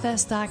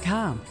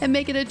shawfest.com and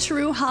make it a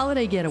true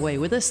holiday getaway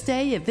with a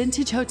stay at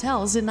Vintage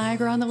Hotels in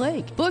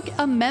Niagara-on-the-Lake. Book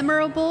a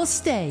memorable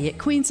stay at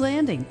Queen's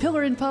Landing,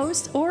 Pillar and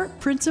Post, or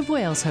Prince of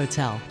Wales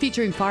Hotel,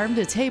 featuring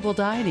farm-to-table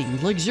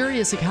dining,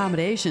 luxurious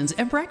accommodations,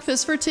 and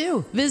breakfast for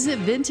 2. Visit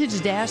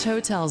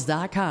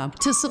vintage-hotels.com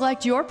to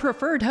select your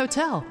preferred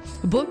hotel.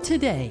 Book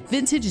today,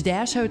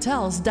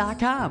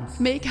 vintage-hotels.com.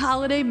 Make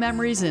holiday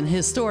memories in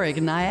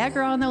historic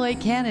Niagara-on-the-Lake,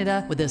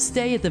 Canada, with a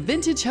stay at the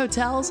Vintage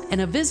Hotels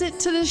and a visit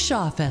to the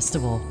Shaw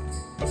Festival.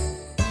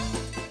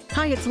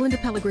 Hi, it's Linda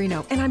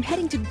Pellegrino, and I'm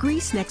heading to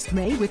Greece next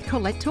May with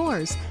Colette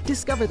Tours.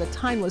 Discover the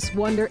timeless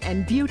wonder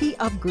and beauty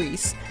of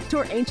Greece.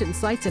 Tour ancient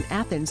sites in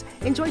Athens,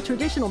 enjoy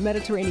traditional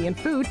Mediterranean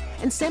food,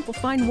 and sample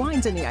fine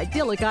wines in the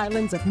idyllic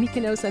islands of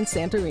Mykonos and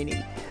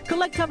Santorini.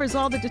 Colette covers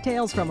all the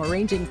details from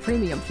arranging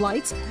premium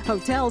flights,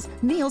 hotels,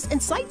 meals, and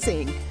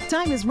sightseeing.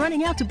 Time is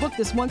running out to book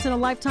this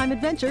once-in-a-lifetime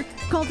adventure.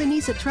 Call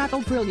Denise at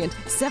Travel Brilliant,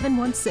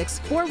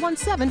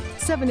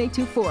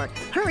 716-417-7824.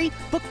 Hurry,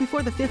 book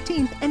before the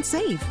 15th and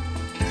save.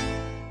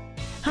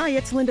 Hi,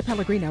 it's Linda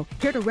Pellegrino,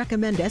 here to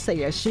recommend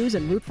SAS shoes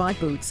and Route 5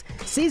 boots.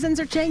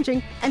 Seasons are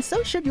changing, and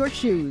so should your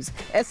shoes.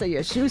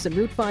 SAS shoes and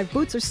Route 5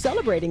 boots are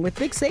celebrating with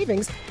big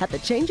savings at the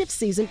Change of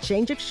Season,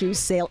 Change of Shoes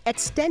sale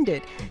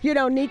extended. You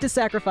don't need to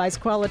sacrifice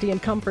quality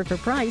and comfort for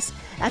price.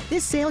 At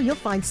this sale, you'll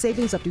find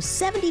savings up to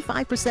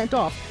 75%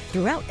 off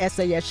throughout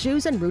SAS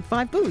shoes and Route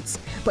 5 boots.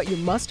 But you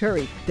must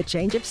hurry. The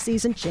Change of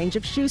Season, Change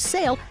of Shoes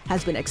sale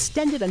has been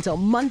extended until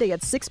Monday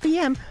at 6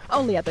 p.m.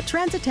 only at the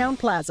Transitown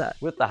Plaza.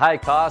 With the high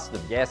cost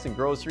of gas and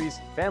groceries,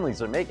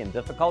 families are making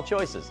difficult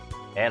choices.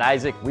 At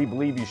Isaac, we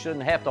believe you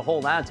shouldn't have to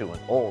hold on to an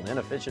old,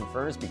 inefficient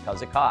furnace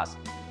because it costs.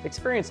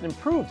 Experience an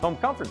improved home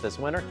comfort this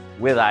winter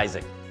with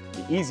Isaac,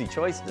 the easy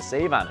choice to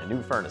save on a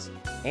new furnace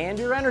and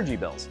your energy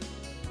bills.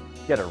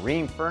 Get a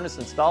Rheem furnace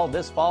installed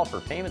this fall for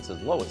payments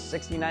as low as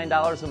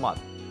 $69 a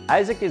month.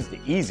 Isaac is the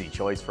easy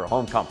choice for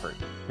home comfort.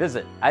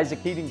 Visit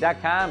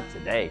isaacheating.com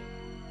today.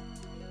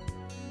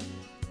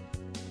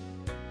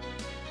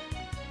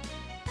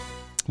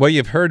 Well,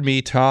 you've heard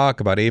me talk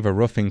about Ava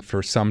Roofing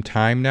for some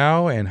time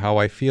now and how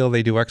I feel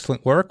they do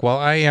excellent work. Well,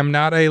 I am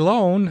not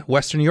alone.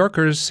 Western New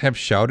Yorkers have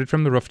shouted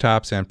from the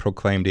rooftops and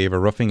proclaimed Ava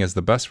Roofing as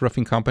the best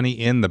roofing company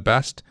in the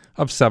Best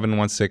of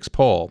 716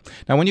 poll.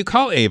 Now, when you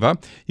call Ava,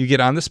 you get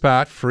on the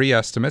spot free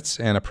estimates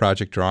and a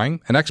project drawing.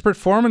 An expert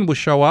foreman will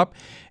show up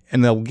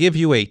and they'll give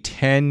you a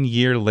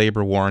 10-year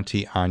labor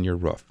warranty on your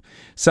roof.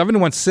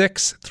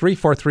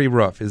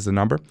 716-343-ROOF is the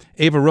number.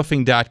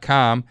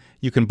 avaroofing.com.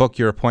 You can book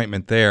your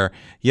appointment there.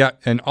 Yeah,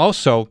 and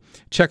also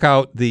check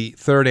out the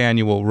 3rd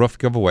annual roof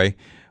giveaway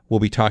we'll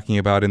be talking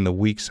about in the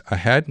weeks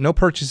ahead. No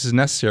purchases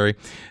necessary.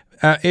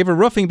 Ava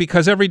Roofing,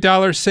 because every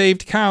dollar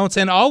saved counts.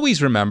 And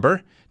always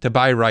remember to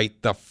buy right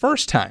the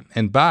first time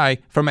and buy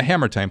from a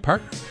Hammer Time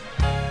partner.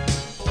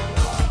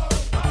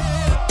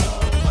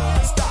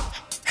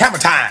 Hammer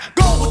time.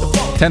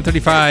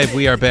 10:35,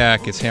 we are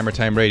back. It's Hammer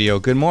Time Radio.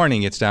 Good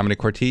morning. It's Domenic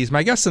Cortese.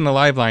 My guest on the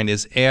live line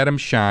is Adam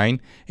Shine.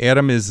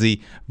 Adam is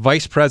the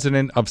vice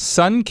president of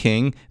Sun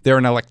King. They're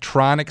an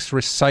electronics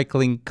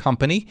recycling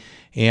company,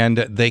 and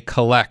they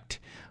collect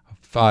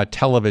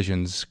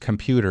televisions,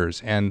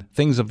 computers, and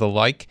things of the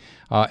like,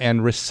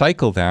 and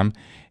recycle them.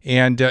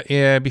 And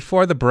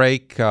before the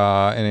break,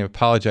 and I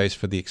apologize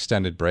for the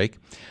extended break,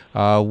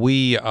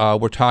 we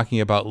were talking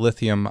about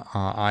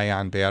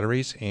lithium-ion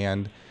batteries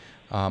and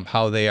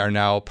how they are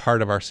now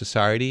part of our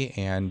society,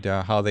 and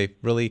how they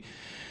really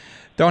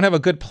don't have a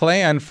good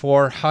plan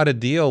for how to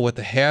deal with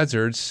the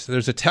hazards.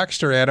 There's a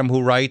texter, Adam,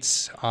 who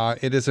writes,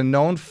 it is a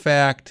known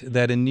fact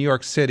that in New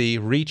York City,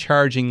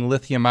 recharging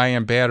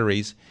lithium-ion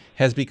batteries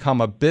has become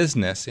a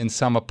business in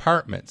some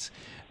apartments.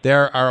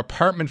 There are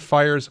apartment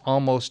fires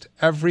almost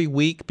every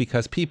week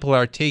because people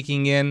are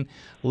taking in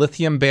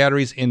lithium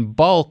batteries in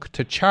bulk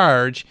to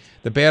charge.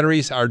 The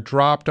batteries are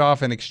dropped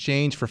off in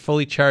exchange for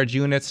fully charged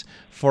units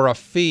for a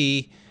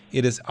fee.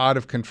 It is out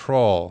of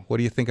control. What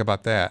do you think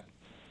about that?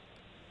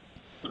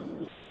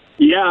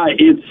 Yeah,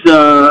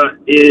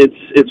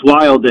 it's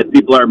wild that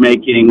people are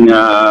making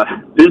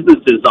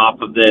businesses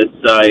off of this.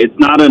 It's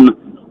not an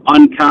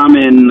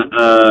uncommon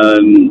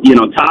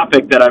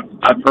topic that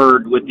I've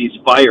heard with these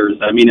fires.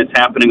 I mean, it's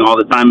happening all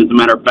the time. As a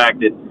matter of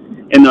fact,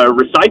 in the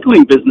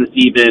recycling business,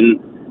 even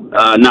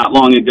not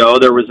long ago,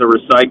 there was a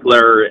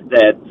recycler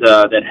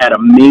that had a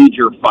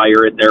major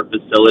fire at their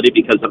facility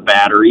because of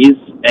batteries.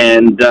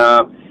 And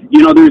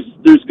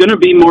there's going to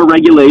be more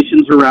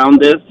regulations around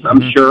this,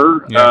 I'm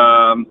sure,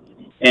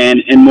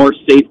 and more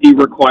safety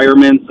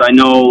requirements. I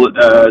know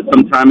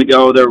some time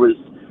ago there was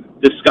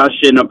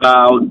discussion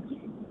about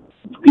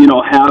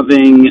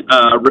having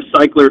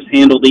recyclers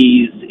handle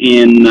these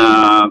in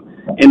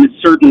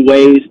certain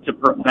ways to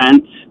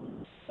prevent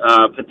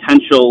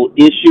potential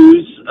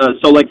issues.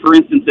 So, like, for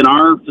instance, in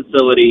our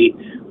facility,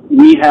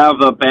 we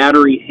have a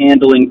battery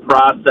handling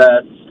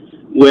process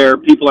where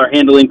people are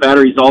handling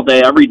batteries all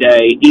day, every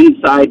day,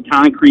 inside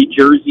concrete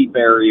jersey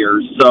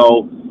barriers.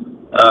 So,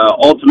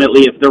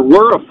 ultimately, if there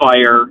were a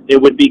fire,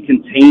 it would be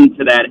contained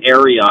to that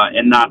area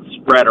and not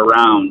spread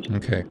around.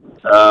 Okay.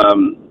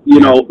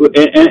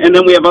 And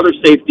then we have other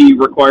safety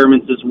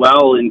requirements as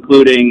well,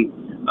 including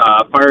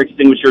fire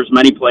extinguishers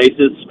many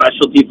places,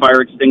 specialty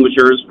fire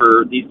extinguishers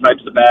for these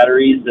types of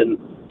batteries, and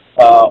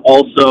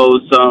also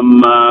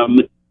some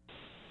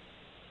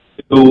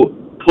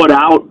to put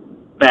out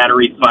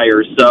battery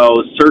fires.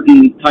 So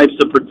certain types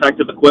of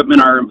protective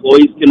equipment our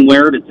employees can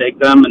wear to take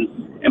them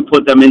and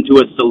put them into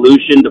a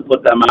solution to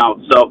put them out.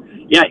 So,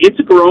 yeah, it's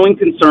a growing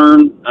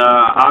concern.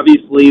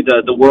 Obviously,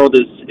 the world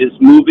is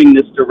moving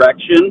this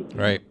direction.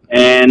 Right.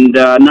 And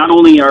not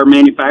only are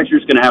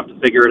manufacturers going to have to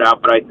figure it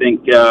out, but I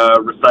think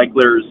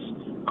recyclers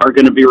are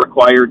going to be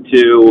required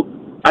to.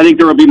 I think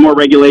there will be more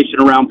regulation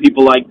around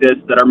people like this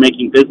that are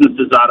making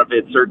businesses out of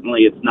it.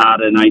 Certainly, it's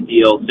not an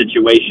ideal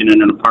situation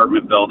in an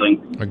apartment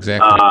building.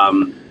 Exactly.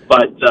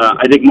 But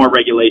I think more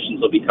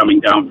regulations will be coming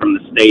down from the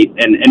state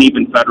and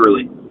even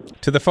federally.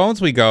 To the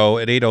phones we go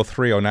at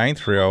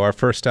 803-0930. Our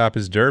first stop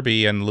is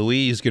Derby. And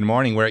Louise, good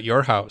morning. We're at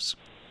your house.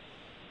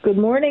 Good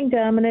morning,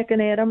 Domenic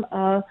and Adam.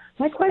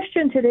 My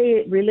question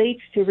today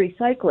relates to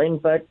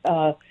recycling, but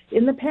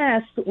in the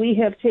past, we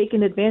have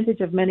taken advantage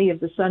of many of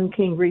the Sun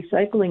King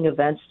recycling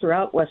events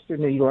throughout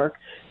Western New York.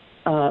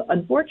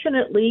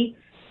 Unfortunately,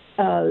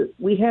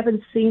 we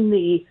haven't seen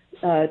the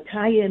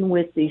tie-in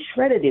with the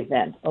shredded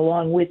event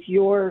along with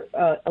your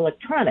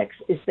electronics.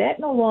 Is that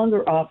no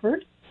longer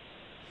offered?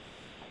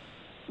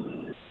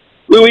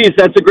 Louise,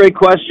 that's a great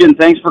question.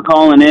 Thanks for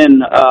calling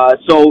in.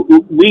 So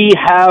we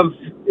have,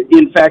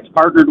 in fact,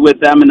 partnered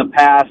with them in the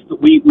past.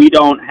 We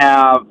don't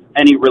have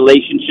any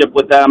relationship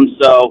with them,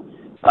 so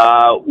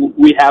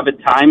we have at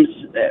times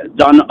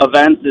done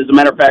events. As a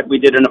matter of fact, we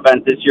did an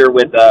event this year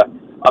with a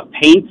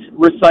paint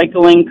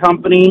recycling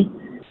company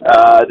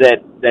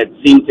that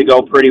seemed to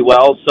go pretty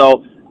well.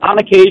 So on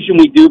occasion,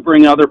 we do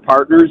bring other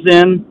partners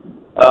in.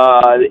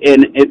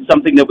 And it's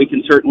something that we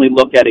can certainly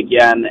look at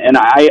again. And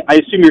I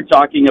assume you're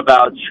talking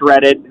about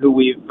Shredded, who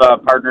we've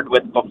partnered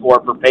with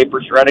before for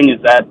paper shredding.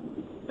 Is that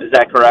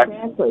correct?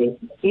 Exactly.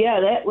 Yeah,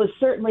 that was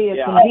certainly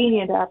a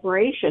convenient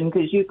operation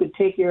because you could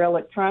take your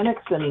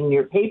electronics and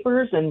your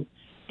papers and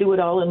do it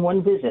all in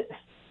one visit.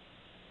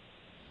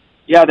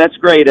 Yeah, that's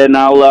great, and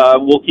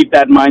we'll keep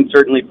that in mind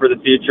certainly for the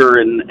future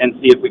and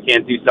see if we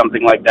can't do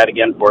something like that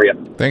again for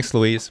you. Thanks,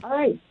 Louise. All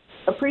right.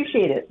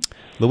 Appreciate it.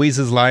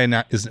 Louise's line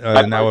is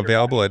now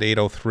available at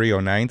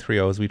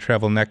 803-0930 as we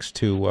travel next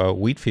to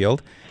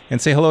Wheatfield. And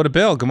say hello to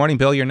Bill. Good morning,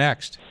 Bill. You're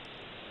next.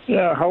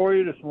 Yeah, how are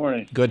you this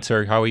morning? Good,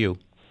 sir. How are you?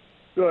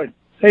 Good.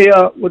 Hey,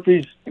 with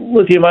these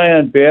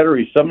lithium-ion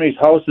batteries, some of these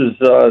houses,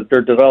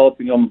 they're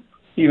developing them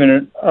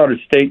even out of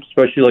state,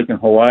 especially like in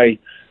Hawaii.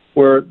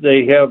 where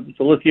they have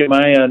the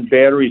lithium-ion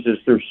batteries as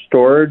their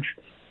storage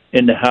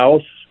in the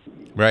house.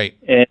 Right.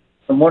 And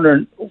I'm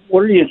wondering,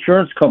 what are the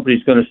insurance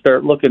companies going to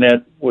start looking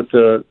at with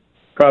the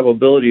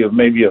probability of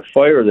maybe a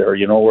fire there,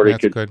 where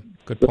That's they could...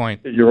 good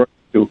point. You're right,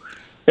 too.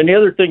 And the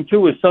other thing,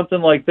 too, is something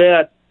like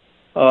that.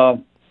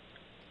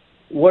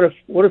 What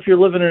if you're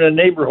living in a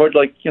neighborhood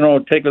like,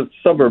 take a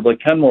suburb like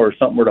Kenmore or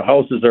something where the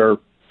houses are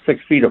 6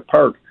 feet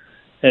apart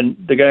and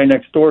the guy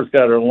next door's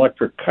got an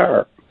electric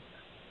car.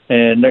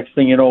 And next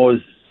thing you know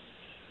is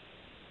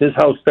his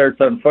house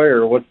starts on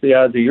fire. What's the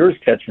odds of yours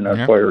catching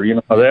on fire? You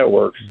know how that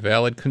works.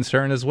 Valid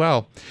concern as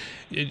well.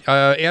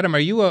 Adam, are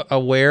you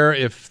aware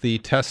if the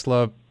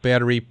Tesla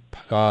battery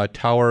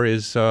tower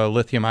is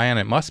lithium-ion?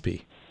 It must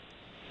be.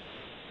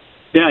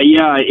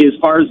 Yeah. As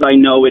far as I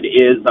know, it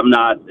is.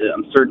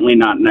 I'm certainly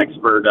not an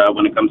expert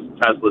when it comes to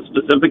Tesla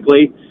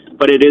specifically,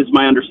 but it is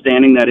my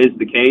understanding that is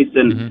the case.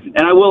 And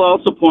I will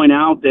also point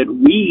out that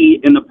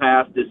we, in the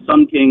past, as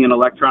Sun King, an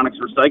electronics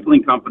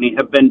recycling company,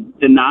 have been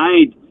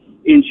denied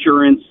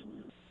insurance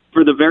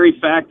for the very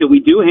fact that we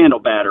do handle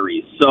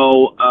batteries.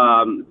 So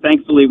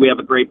thankfully, we have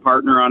a great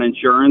partner on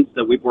insurance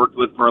that we've worked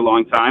with for a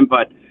long time.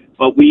 But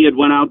we had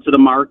went out to the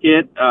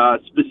market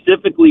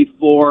specifically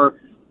for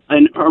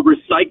a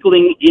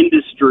recycling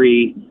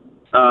industry,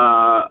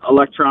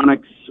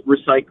 electronics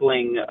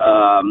recycling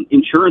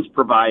insurance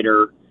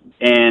provider,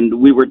 and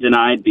we were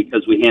denied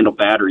because we handle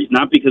batteries,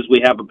 not because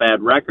we have a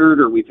bad record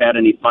or we've had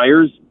any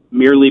fires,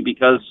 merely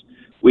because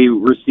we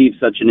receive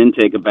such an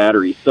intake of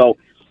batteries. So,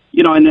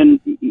 and then,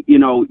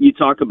 you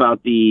talk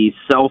about the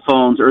cell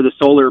phones or the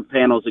solar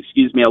panels,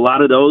 a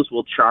lot of those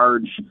will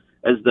charge,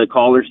 as the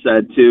caller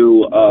said,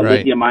 to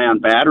lithium-ion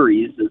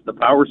batteries as the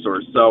power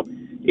source. So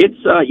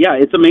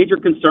it's a major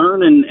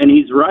concern, and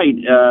he's right.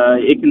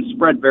 It can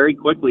spread very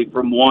quickly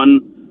from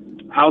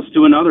one house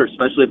to another,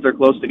 especially if they're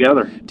close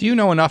together. Do you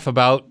know enough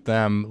about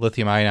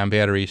lithium-ion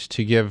batteries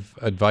to give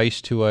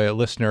advice to a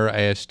listener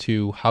as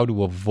to how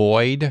to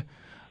avoid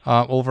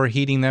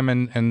overheating them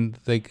and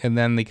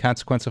then the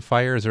consequence of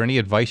fire? Is there any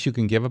advice you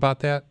can give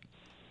about that?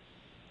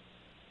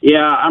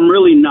 Yeah, I'm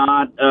really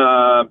not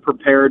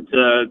prepared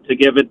to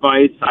give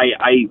advice.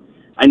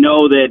 I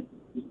know that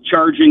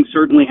charging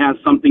certainly has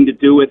something to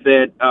do with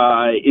it.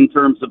 In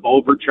terms of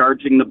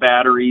overcharging the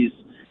batteries,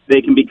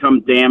 they can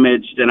become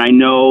damaged. And I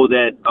know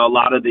that a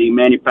lot of the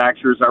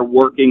manufacturers are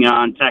working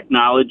on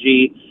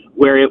technology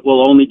where it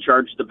will only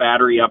charge the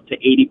battery up to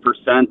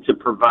 80% to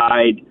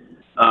provide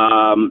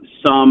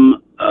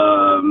some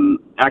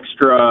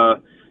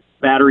extra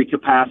battery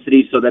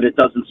capacity so that it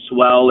doesn't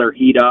swell or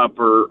heat up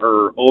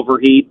or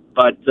overheat.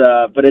 But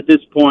at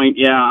this point,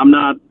 I'm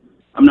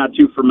not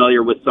too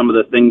familiar with some of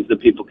the things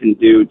that people can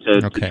do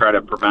to try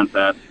to prevent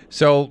that.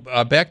 So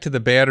back to the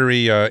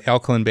battery,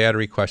 alkaline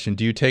battery question.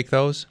 Do you take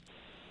those?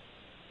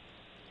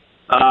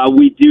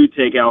 We do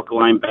take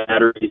alkaline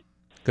batteries.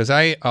 Because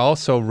I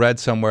also read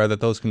somewhere that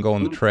those can go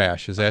in the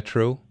trash. Is that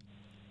true?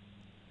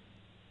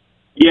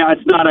 Yeah,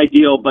 it's not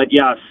ideal, but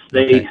yes,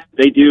 they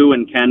do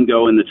and can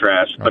go in the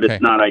trash, but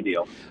it's not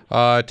ideal.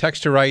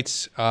 Texter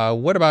writes,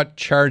 what about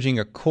charging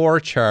a core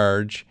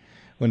charge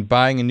when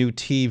buying a new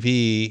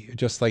TV,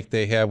 just like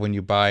they have when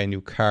you buy a new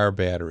car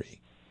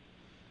battery?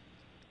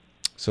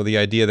 So the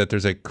idea that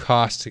there's a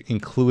cost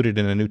included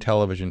in a new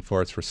television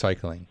for its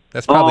recycling.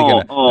 That's probably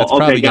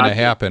going to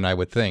happen, I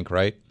would think,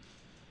 right?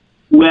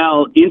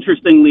 Well,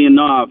 interestingly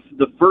enough,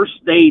 the first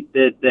state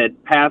that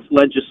passed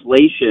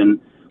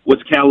legislation was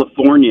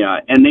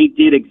California, and they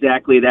did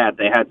exactly that.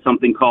 They had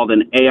something called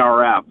an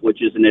ARF,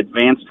 which is an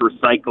advanced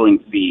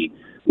recycling fee,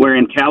 where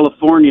in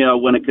California,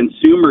 when a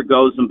consumer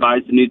goes and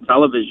buys a new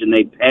television,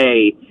 they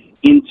pay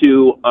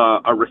into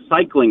a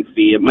recycling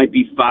fee. It might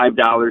be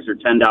 $5 or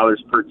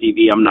 $10 per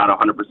TV. I'm not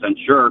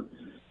 100% sure.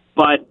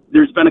 But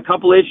there's been a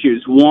couple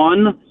issues.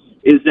 One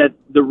is that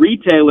the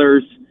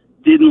retailers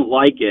didn't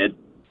like it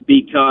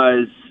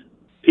because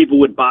people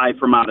would buy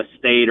from out of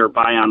state or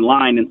buy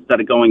online instead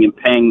of going and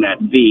paying that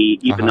fee,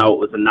 even though it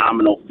was a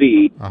nominal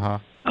fee.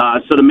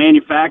 So the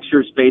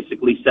manufacturers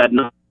basically said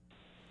no,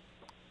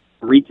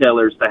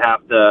 retailers to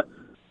have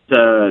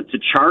to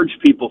charge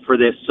people for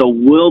this, so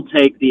we'll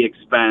take the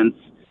expense,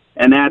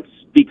 and that's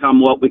become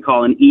what we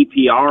call an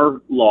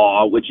EPR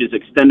law, which is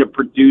extended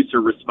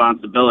producer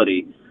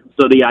responsibility.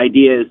 So the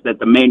idea is that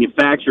the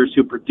manufacturers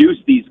who produce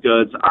these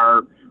goods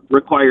are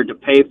required to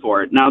pay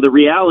for it. Now, the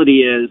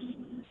reality is,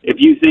 if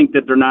you think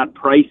that they're not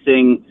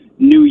pricing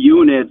new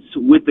units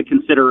with the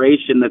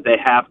consideration that they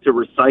have to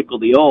recycle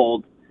the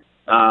old,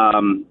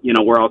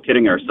 we're all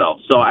kidding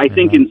ourselves. So I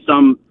think in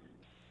some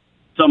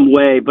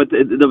way, but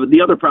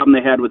the other problem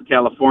they had with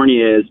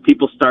California is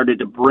people started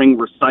to bring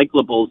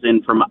recyclables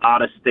in from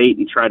out of state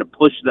and try to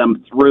push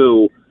them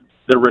through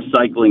the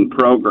recycling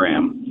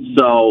program.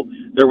 So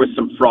there was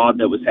some fraud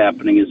that was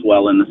happening as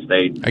well in the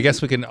state. I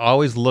guess we can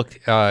always look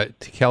to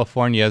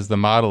California as the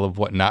model of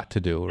what not to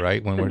do,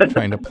 right, when we're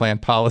trying to plan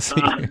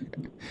policy.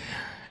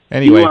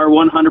 Anyway, you are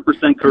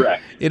 100%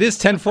 correct. It is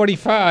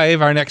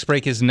 10:45. Our next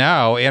break is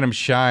now. Adam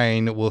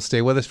Shine will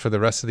stay with us for the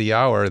rest of the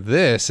hour.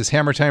 This is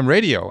Hammer Time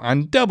Radio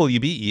on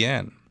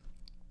WBEN.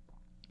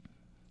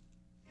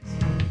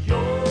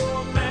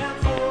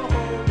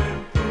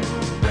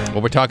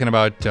 Well, we're talking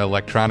about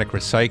electronic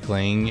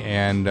recycling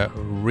and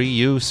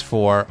reuse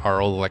for our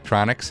old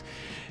electronics.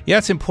 Yeah,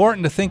 it's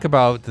important to think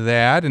about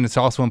that, and it's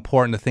also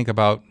important to think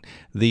about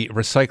the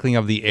recycling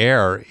of the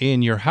air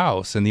in your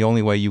house. And the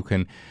only way you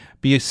can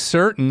be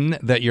certain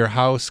that your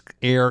house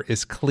air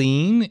is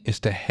clean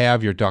is to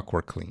have your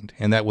ductwork cleaned.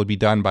 And that would be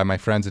done by my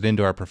friends at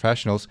Indoor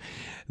Professionals.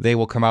 They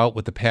will come out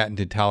with the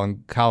patented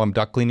column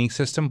duct cleaning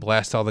system,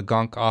 blast all the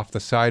gunk off the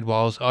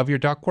sidewalls of your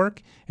ductwork,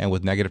 and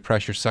with negative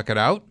pressure suck it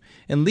out,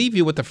 and leave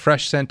you with the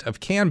fresh scent of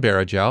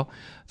Canberra gel.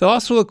 They'll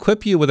also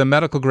equip you with a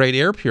medical-grade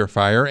air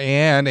purifier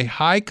and a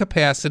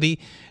high-capacity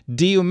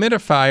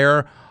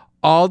dehumidifier,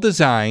 all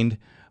designed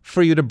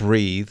for you to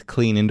breathe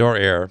clean indoor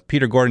air.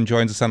 Peter Gordon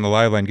joins us on the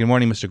live line. Good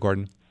morning, Mr.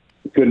 Gordon.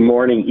 Good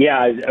morning.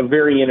 Yeah, a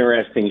very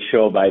interesting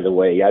show, by the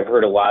way. I've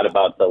heard a lot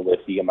about the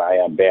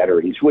lithium-ion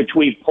batteries, which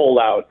we pull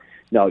out.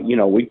 No,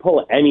 we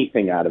pull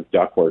anything out of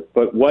ductwork.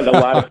 But what a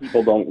lot of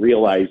people don't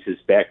realize is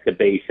back to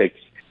basics.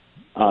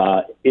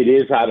 It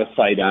is out of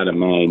sight, out of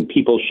mind.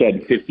 People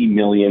shed 50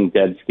 million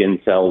dead skin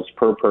cells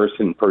per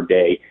person per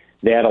day.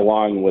 That,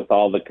 along with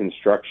all the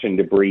construction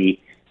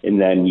debris, and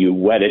then you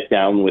wet it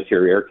down with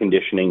your air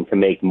conditioning to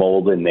make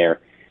mold in there.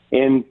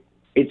 And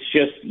it's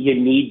just, you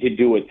need to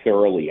do it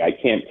thoroughly. I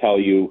can't tell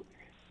you,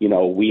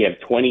 we have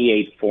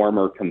 28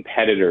 former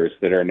competitors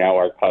that are now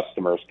our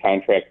customers,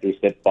 contractors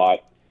that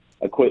bought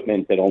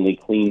equipment that only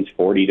cleans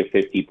 40 to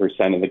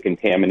 50% of the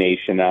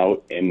contamination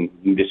out. And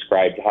you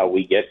described how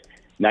we get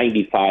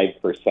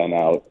 95%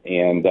 out,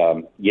 and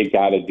you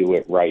got to do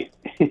it right.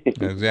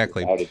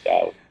 Exactly. Without a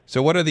doubt.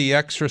 So what are the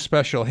extra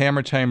special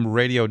Hammer Time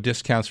radio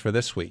discounts for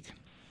this week?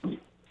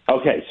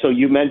 Okay, so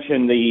you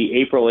mentioned the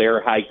April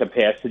Air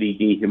high-capacity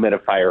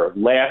dehumidifier.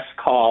 Last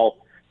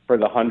call for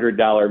the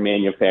 $100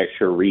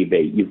 manufacturer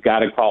rebate. You've got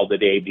to call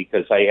today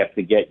because I have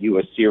to get you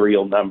a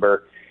serial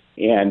number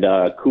and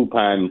a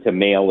coupon to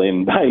mail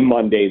in by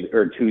Monday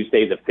or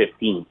Tuesday the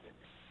 15th.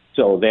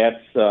 So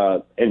that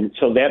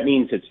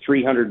means it's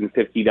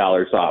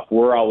 $350 off.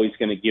 We're always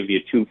going to give you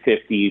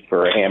 $250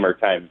 for a Hammer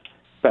Time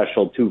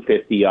special,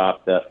 $250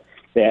 off that,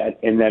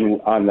 and then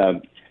on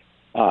the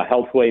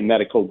Healthway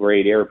medical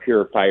grade air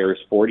purifiers,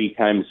 40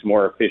 times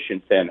more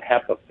efficient than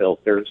HEPA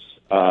filters.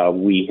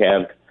 We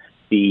have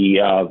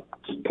the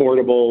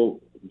portable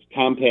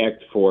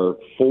compact for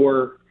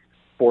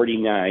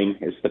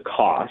 $449 is the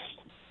cost,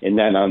 and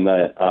then on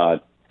the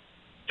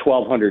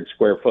 1,200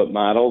 square foot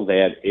model,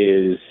 that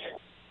is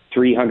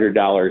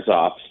 $300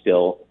 off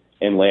still.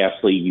 And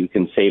lastly, you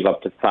can save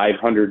up to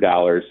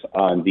 $500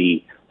 on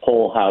the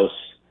whole house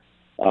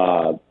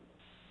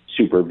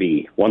Super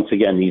V. Once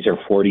again, these are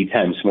 40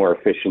 times more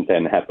efficient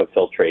than HEPA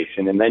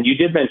filtration. And then you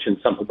did mention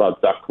something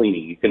about duct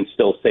cleaning. You can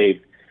still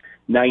save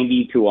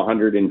 $90 to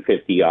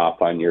 $150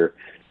 off on your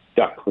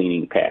duct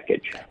cleaning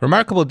package.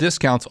 Remarkable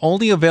discounts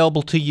only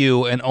available to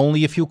you and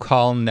only if you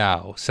call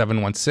now.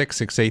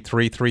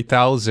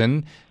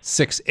 716-683-3000,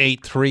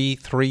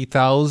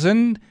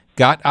 683-3000.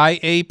 Got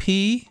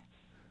IAP?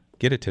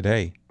 Get it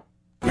today.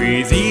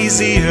 Breathe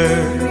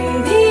easier.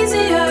 Breathe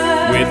easier.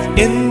 With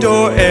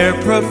Indoor Air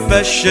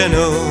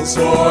Professionals.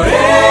 For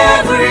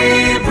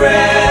every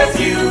breath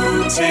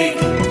you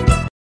take.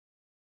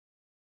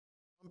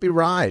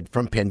 Ride.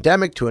 From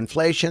pandemic to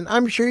inflation,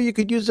 I'm sure you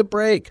could use a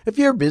break. If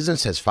your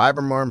business has 5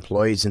 or more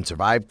employees and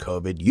survived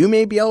COVID, you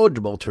may be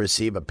eligible to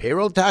receive a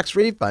payroll tax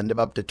refund of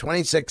up to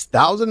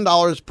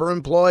 $26,000 per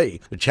employee.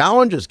 The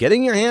challenge is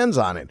getting your hands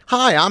on it.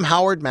 Hi, I'm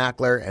Howard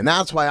Mackler, and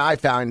that's why I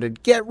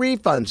founded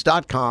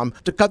GetRefunds.com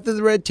to cut through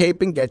the red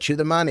tape and get you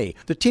the money.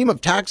 The team of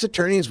tax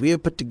attorneys we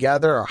have put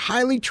together are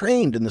highly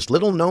trained in this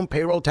little-known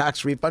payroll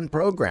tax refund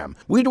program.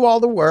 We do all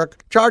the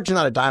work, charge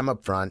not a dime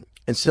up front,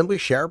 and simply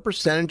share a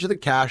percentage of the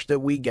cash that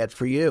we get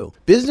for you.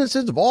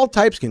 Businesses of all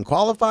types can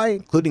qualify,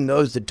 including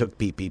those that took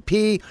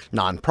PPP,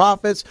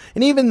 nonprofits,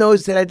 and even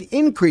those that had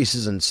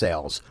increases in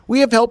sales. We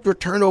have helped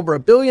return over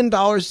 $1 billion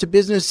to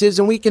businesses,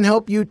 and we can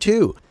help you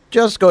too.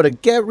 Just go to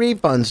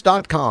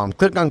GetRefunds.com,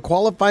 click on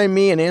Qualify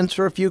Me, and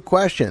answer a few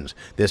questions.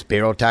 This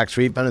payroll tax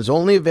refund is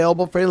only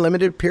available for a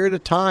limited period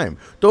of time.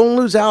 Don't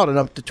lose out on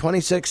up to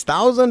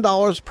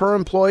 $26,000 per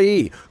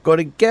employee. Go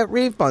to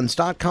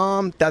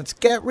GetRefunds.com. That's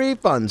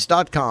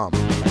GetRefunds.com.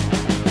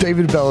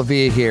 David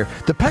Bellavia here.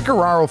 The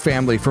Pecoraro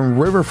family from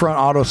Riverfront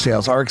Auto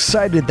Sales are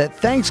excited that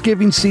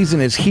Thanksgiving season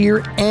is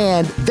here,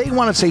 and they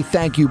want to say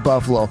thank you,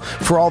 Buffalo,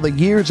 for all the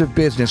years of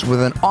business with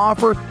an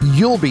offer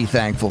you'll be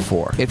thankful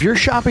for. If you're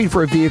shopping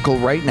for a vehicle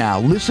right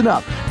now, listen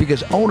up,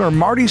 because owner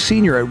Marty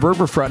Sr. at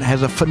Riverfront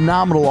has a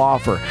phenomenal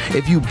offer.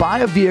 If you buy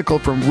a vehicle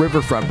from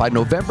Riverfront by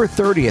November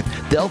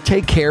 30th, they'll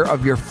take care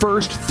of your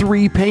first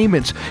 3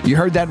 payments. You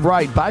heard that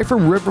right. Buy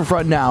from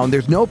Riverfront now, and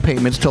there's no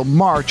payments till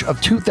March of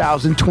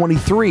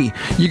 2023.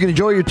 You can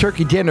enjoy your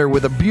turkey dinner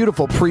with a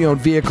beautiful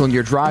pre-owned vehicle in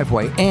your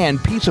driveway and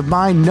peace of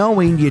mind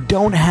knowing you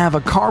don't have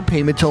a car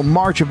payment till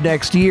March of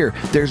next year.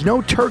 There's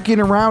no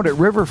turkeying around at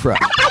Riverfront.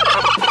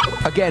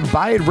 Again,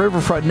 buy at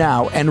Riverfront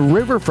now, and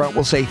Riverfront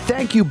will say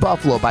thank you,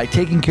 Buffalo, by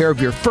taking care of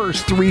your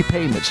first 3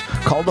 payments.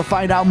 Call to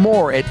find out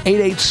more at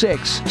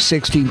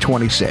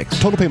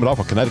 886-1626. Total payment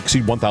offer cannot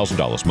exceed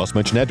 $1,000. Must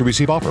mention add to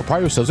receive offer.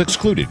 Prior sales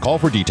excluded. Call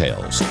for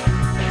details.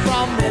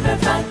 From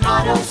Riverfront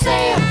Auto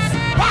Sales.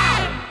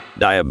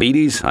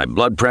 Diabetes, high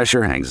blood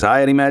pressure,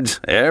 anxiety meds,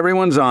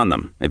 everyone's on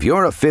them. If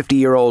you're a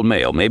 50-year-old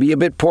male, maybe a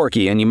bit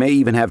porky, and you may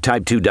even have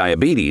type 2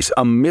 diabetes,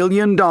 $1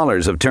 million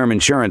of term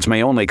insurance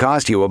may only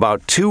cost you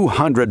about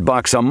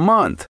 $200 a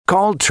month.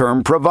 Call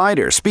Term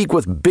Provider. Speak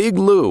with Big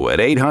Lou at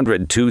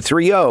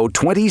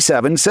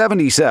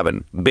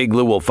 800-230-2777. Big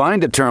Lou will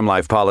find a term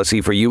life policy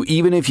for you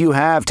even if you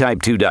have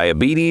type 2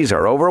 diabetes,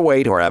 are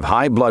overweight, or have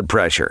high blood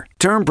pressure.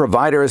 Term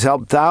Provider has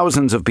helped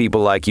thousands of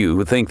people like you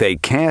who think they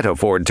can't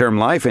afford term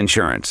life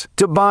insurance.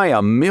 To buy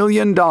 $1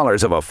 million of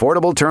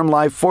affordable term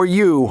life for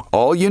you,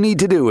 all you need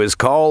to do is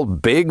call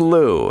Big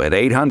Lou at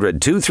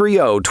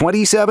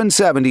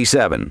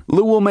 800-230-2777.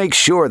 Lou will make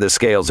sure the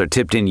scales are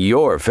tipped in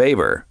your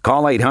favor.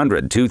 Call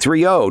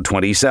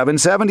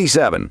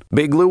 800-230-2777.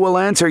 Big Lou will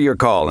answer your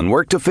call and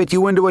work to fit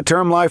you into a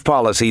term life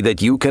policy that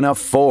you can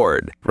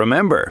afford.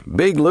 Remember,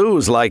 Big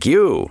Lou's like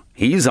you.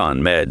 He's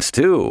on meds,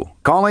 too.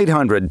 Call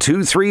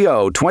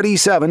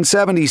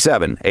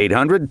 800-230-2777.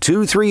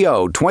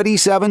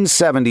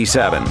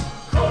 800-230-2777.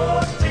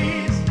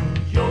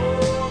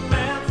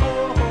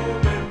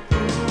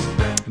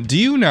 Do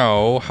you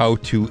know how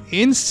to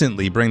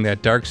instantly bring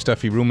that dark,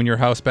 stuffy room in your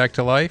house back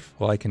to life?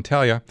 Well, I can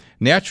tell you.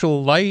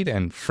 Natural light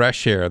and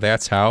fresh air,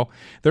 that's how.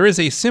 There is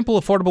a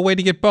simple, affordable way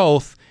to get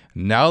both.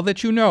 Now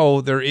that you know,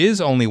 there is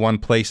only one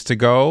place to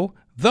go.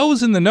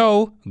 Those in the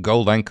know,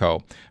 go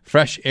Lenco.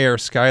 Fresh air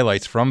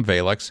skylights from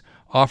Velux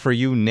offer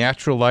you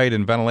natural light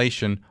and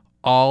ventilation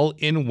all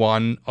in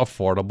one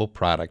affordable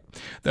product.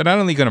 They're not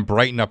only going to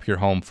brighten up your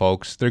home,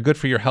 folks, they're good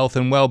for your health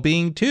and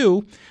well-being,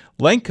 too.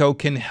 Lenco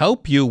can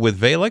help you with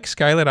Velux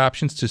skylight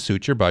options to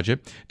suit your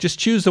budget. Just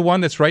choose the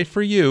one that's right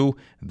for you.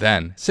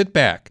 Then sit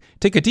back,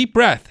 take a deep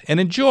breath, and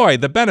enjoy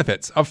the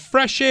benefits of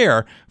fresh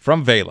air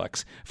from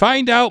Velux.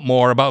 Find out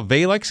more about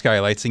Velux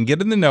skylights and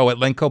get in the know at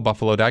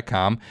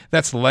lencobuffalo.com.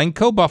 That's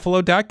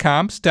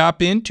lencobuffalo.com.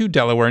 Stop into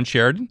Delaware and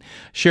Sheridan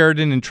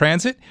in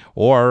Transit,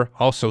 or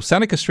also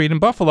Seneca Street in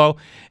Buffalo,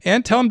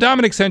 and tell them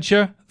Domenic sent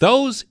you.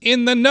 Those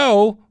in the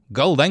know,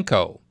 go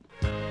Lenco.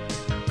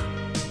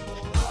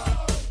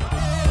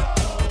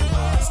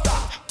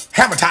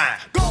 Hammer time.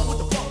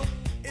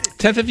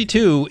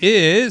 10:52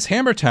 is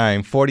Hammer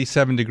Time.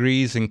 47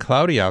 degrees and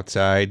cloudy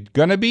outside.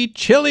 Gonna be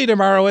chilly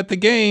tomorrow at the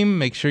game.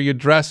 Make sure you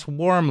dress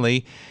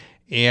warmly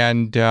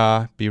and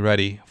be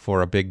ready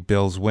for a big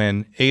Bills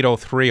win.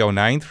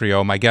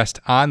 803-0930. My guest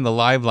on the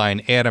live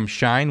line, Adam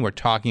Shine. We're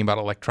talking about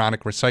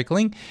electronic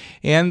recycling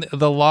and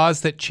the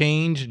laws that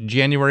change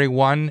January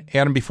 1.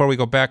 Adam, before we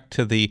go back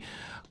to the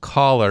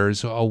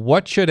callers,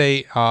 what should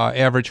a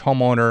average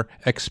homeowner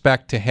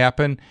expect to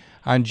happen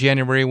on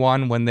January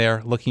 1 when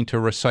they're looking to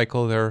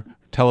recycle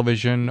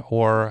television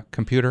or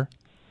computer?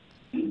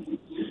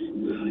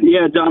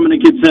 Yeah,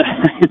 Dominic,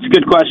 it's a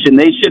good question.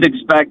 They should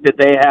expect that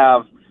they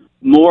have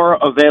more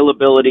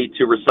availability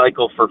to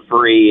recycle for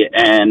free,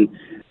 and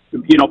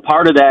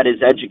part of that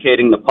is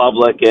educating the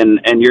public,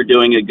 and you're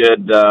doing a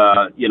good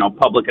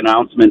public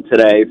announcement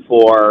today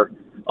for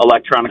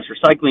electronics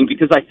recycling,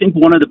 because I think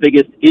one of the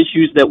biggest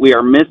issues that we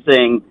are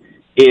missing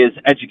is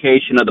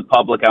education of the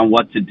public on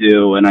what to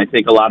do, and I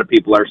think a lot of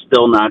people are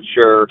still not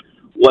sure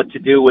what to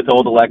do with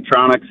old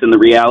electronics, and the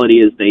reality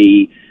is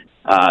they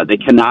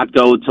cannot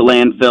go to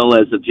landfill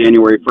as of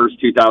January 1st,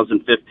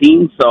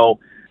 2015, so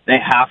they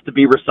have to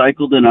be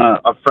recycled in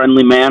a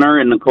friendly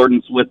manner in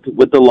accordance with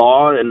the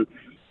law, and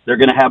they're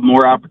going to have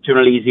more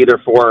opportunities either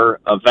for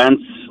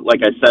events.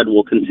 Like I said,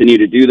 we'll continue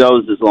to do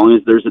those as long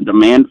as there's a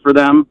demand for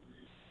them,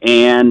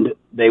 and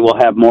they will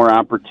have more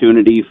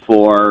opportunity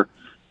for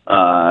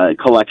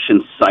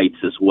collection sites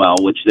as well,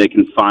 which they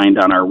can find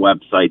on our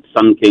website,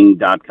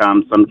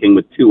 sunking.com, Sunking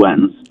with 2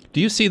 N's. Do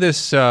you see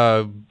this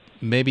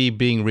maybe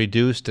being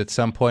reduced at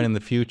some point in the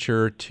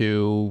future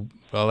to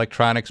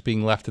electronics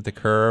being left at the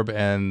curb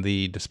and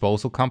the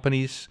disposal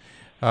companies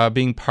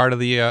being part of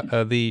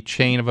the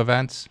chain of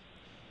events?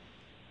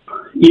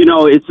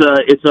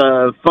 It's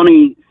a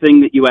funny thing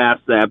that you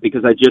asked that,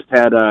 because I just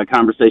had a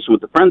conversation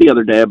with a friend the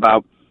other day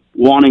about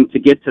wanting to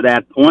get to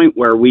that point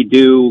where we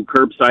do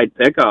curbside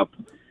pickup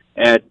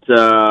at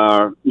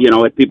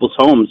people's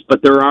homes,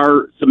 but there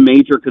are some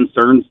major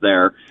concerns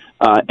there.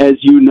 As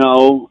you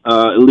know,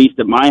 at least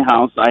at my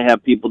house, I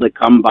have people that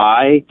come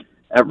by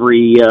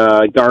every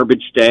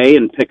garbage day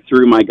and pick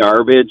through my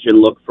garbage and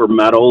look for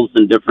metals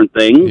and different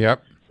things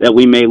that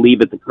we may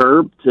leave at the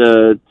curb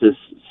to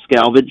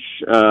salvage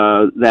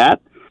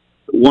that.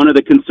 One of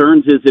the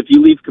concerns is if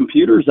you leave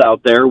computers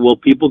out there, will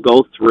people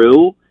go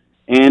through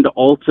and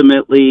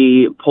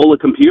ultimately pull a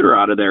computer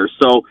out of there?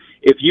 So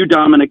if you,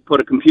 Dominic,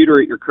 put a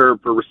computer at your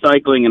curb for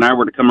recycling and I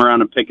were to come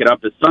around and pick it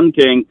up as Sun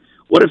King,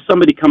 what if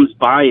somebody comes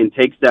by and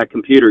takes that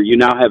computer? You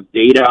now have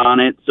data on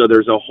it, so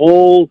there's a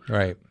whole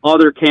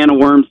other can of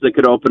worms that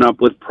could open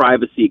up with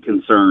privacy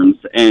concerns.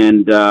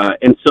 And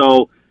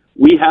so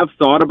we have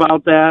thought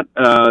about that.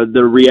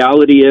 The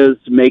reality is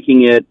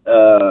making it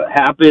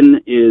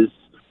happen is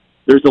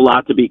there's a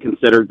lot to be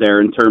considered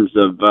there in terms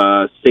of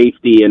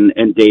safety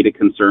and data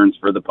concerns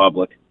for the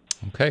public.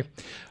 Okay.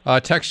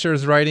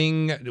 Texture's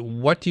writing,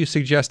 what do you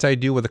suggest I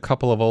do with a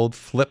couple of old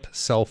flip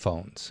cell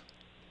phones?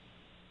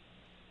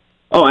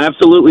 Oh,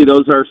 absolutely.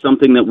 Those are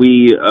something that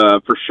we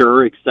for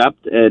sure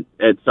accept at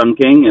Sun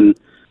King, and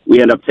we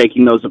end up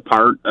taking those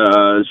apart,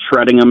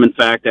 shredding them, in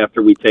fact,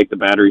 after we take the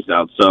batteries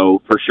out.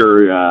 So for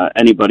sure,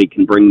 anybody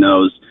can bring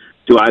those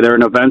to either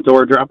an event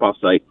or a drop-off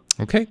site.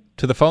 Okay.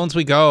 To the phones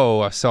we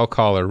go. A cell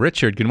caller.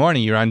 Richard, good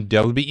morning. You're on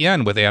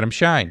WBEN with Adam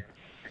Shine.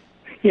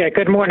 Yeah,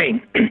 good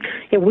morning.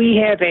 We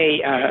have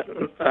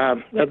a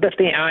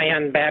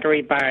lithium-ion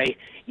battery by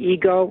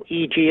EGO,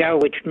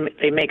 which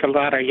they make a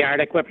lot of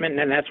yard equipment,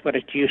 and that's what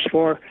it's used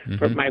for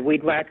my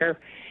weed whacker.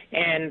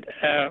 And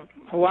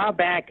a while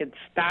back, it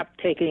stopped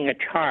taking a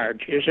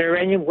charge. Is there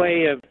any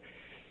way of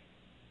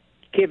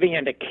giving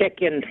it a kick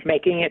and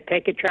making it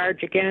take a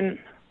charge again?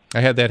 I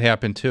had that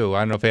happen, too. I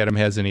don't know if Adam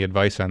has any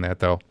advice on that,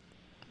 though.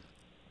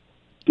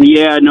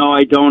 Yeah, no,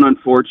 I don't,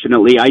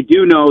 unfortunately. I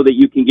do know that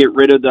you can get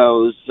rid of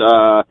those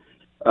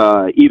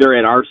either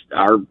at our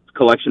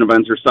collection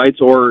events or sites,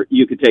 or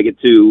you could take it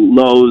to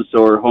Lowe's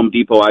or Home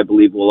Depot, I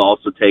believe, will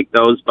also take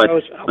those. But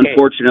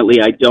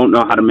unfortunately, I don't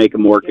know how to make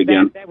them work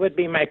again. That would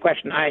be my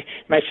question.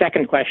 My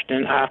second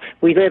question.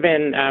 We live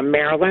in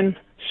Maryland,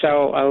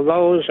 so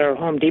Lowe's or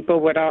Home Depot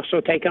would also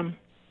take them?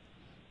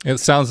 It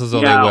sounds as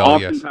though they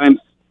will, yes.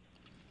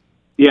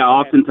 Yeah,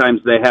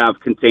 oftentimes they have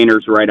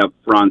containers right up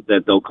front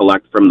that they'll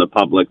collect from the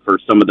public for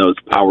some of those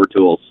power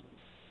tools.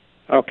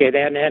 Okay,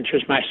 that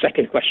answers my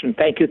second question.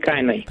 Thank you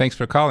kindly. Thanks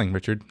for calling,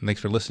 Richard.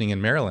 Thanks for listening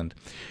in Maryland.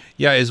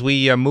 Yeah, as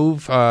we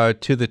move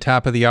to the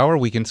top of the hour,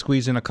 we can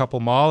squeeze in a couple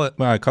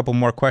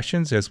more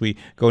questions as we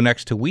go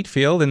next to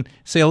Wheatfield and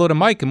say hello to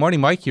Mike. Good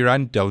morning, Mike. You're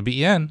on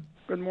WBEN.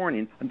 Good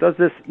morning. Does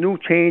this new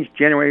change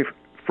January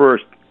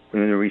 1st in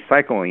the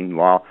recycling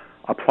law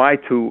apply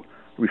to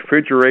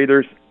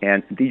refrigerators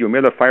and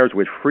dehumidifiers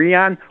with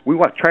Freon? We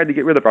tried to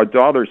get rid of our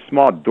daughter's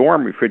small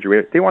dorm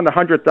refrigerator. They want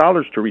 $100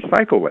 to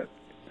recycle it.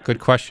 Good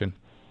question.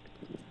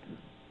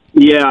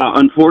 Yeah,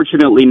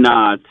 unfortunately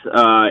not.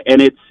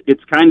 And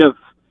it's kind of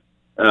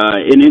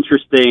an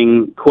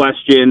interesting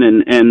question,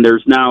 and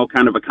there's now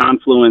kind of a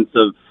confluence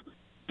of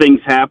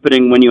things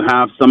happening when you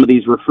have some of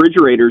these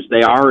refrigerators.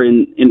 They are,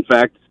 in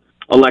fact,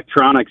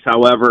 electronics.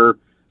 However,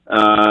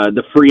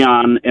 the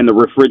Freon and the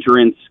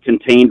refrigerants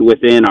contained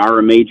within are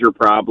a major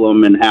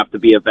problem and have to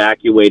be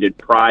evacuated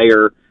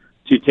prior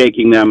to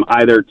taking them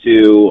either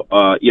to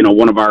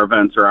one of our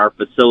events or our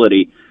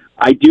facility.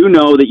 I do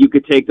know that you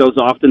could take those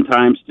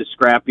oftentimes to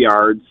scrap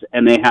yards,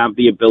 and they have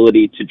the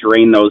ability to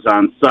drain those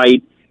on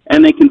site,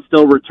 and they can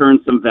still return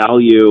some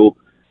value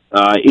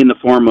in the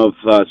form of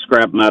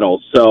scrap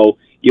metal. So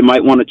you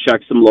might want to check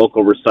some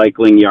local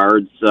recycling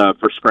yards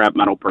for scrap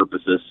metal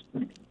purposes.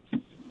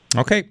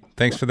 Okay,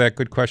 thanks for that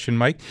good question,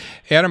 Mike.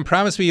 Adam,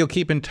 promise me you'll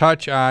keep in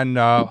touch on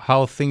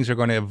how things are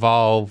going to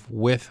evolve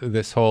with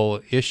this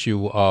whole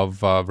issue of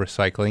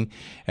recycling,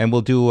 and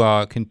we'll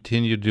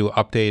continue to do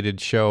updated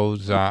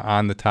shows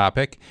on the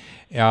topic.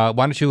 Why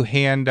don't you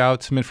hand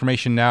out some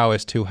information now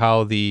as to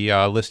how the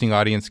listening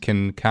audience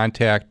can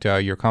contact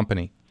your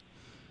company?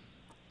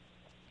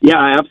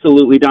 Yeah,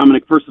 absolutely,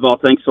 Dominic. First of all,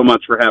 thanks so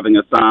much for having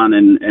us on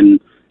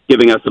and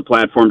giving us a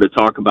platform to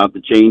talk about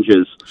the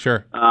changes.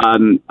 Sure.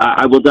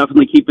 I will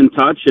definitely keep in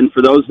touch, and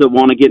for those that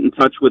want to get in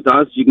touch with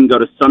us, you can go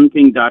to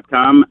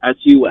sunking.com,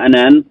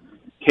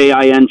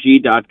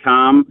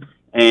 SUNNKING.com,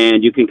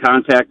 and you can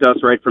contact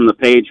us right from the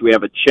page. We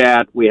have a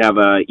chat. We have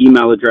an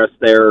email address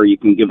there, or you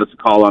can give us a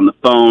call on the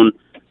phone.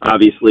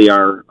 Obviously,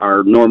 our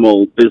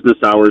normal business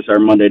hours are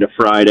Monday to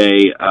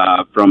Friday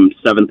from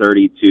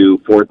 7:30 to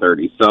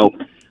 4:30. So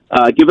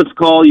give us a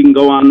call. You can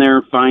go on there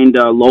and find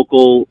a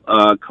local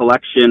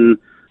collection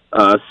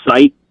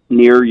site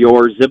near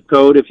your zip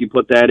code if you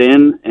put that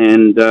in,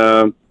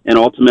 and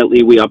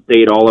ultimately we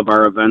update all of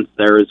our events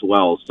there as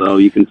well, so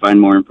you can find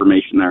more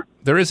information there.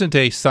 There isn't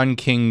a Sun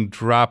King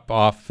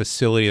drop-off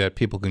facility that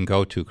people can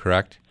go to,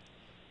 correct?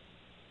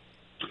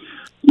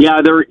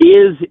 Yeah, there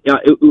is.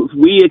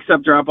 We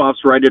accept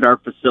drop-offs right at our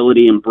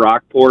facility in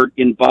Brockport.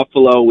 In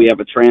Buffalo, we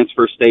have a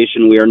transfer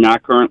station. We are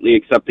not currently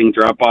accepting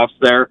drop-offs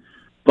there,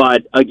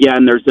 but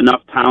again, there's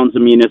enough towns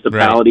and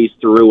municipalities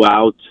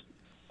throughout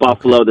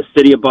Buffalo, the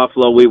city of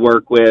Buffalo we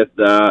work with,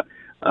 town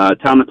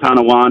of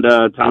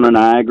Tonawanda, town of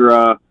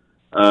Niagara,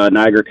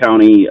 Niagara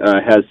County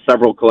has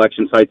several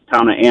collection sites,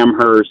 town of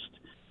Amherst.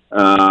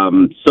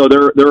 So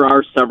there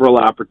are several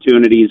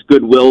opportunities.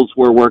 Goodwills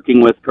we're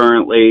working with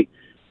currently.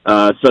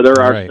 So there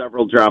are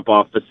several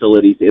drop-off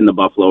facilities in the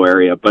Buffalo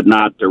area, but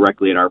not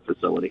directly at our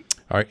facility.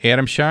 All right,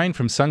 Adam Shine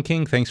from Sun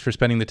King, thanks for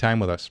spending the time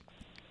with us.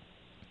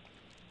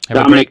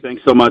 Dominic,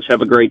 thanks so much.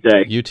 Have a great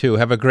day. You too.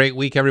 Have a great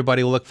week,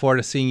 everybody. We'll look forward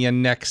to seeing you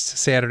next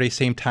Saturday,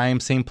 same time,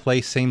 same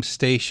place, same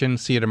station.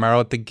 See you tomorrow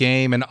at the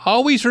game. And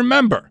always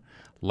remember,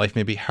 life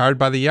may be hard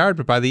by the yard,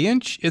 but by the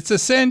inch, it's a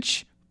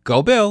cinch.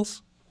 Go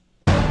Bills.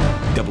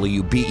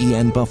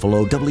 WBEN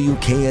Buffalo,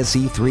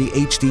 WKSE3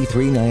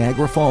 HD3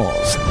 Niagara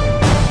Falls.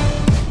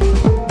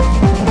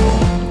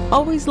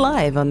 Always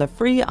live on the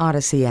free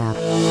Odyssey app.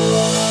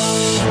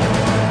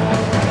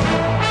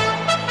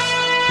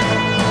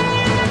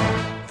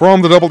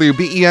 From the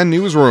WBEN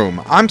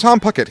Newsroom, I'm Tom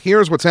Puckett.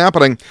 Here's what's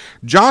happening.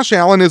 Josh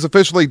Allen is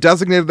officially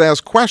designated as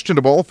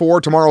questionable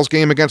for tomorrow's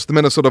game against the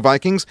Minnesota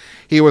Vikings.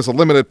 He was a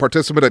limited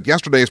participant at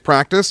yesterday's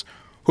practice.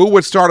 Who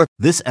would start?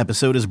 This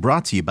episode is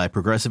brought to you by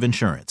Progressive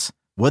Insurance.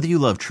 Whether you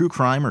love true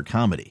crime or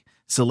comedy,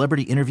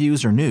 celebrity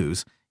interviews or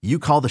news, you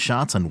call the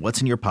shots on what's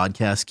in your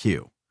podcast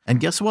queue. And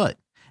guess what?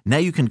 Now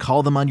you can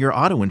call them on your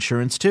auto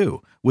insurance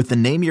too with the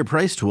Name Your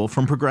Price tool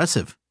from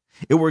Progressive.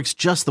 It works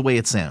just the way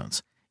it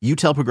sounds. You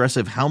tell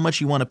Progressive how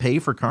much you want to pay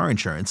for car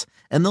insurance,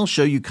 and they'll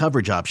show you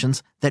coverage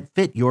options that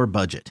fit your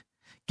budget.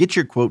 Get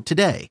your quote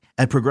today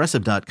at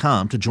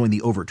Progressive.com to join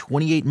the over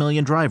 28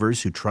 million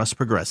drivers who trust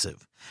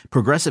Progressive.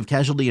 Progressive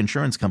Casualty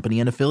Insurance Company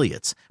and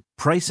Affiliates.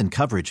 Price and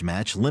coverage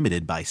match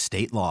limited by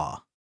state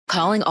law.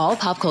 Calling all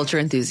pop culture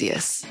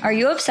enthusiasts. Are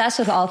you obsessed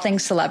with all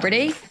things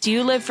celebrity? Do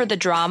you live for the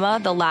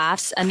drama, the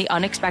laughs, and the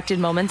unexpected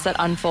moments that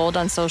unfold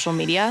on social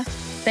media?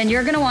 Then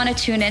you're going to want to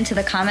tune in to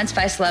the Comments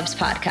by Celebs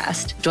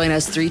podcast. Join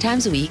us 3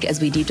 times a week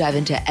as we deep dive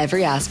into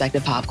every aspect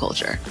of pop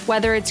culture.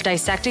 Whether it's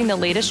dissecting the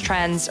latest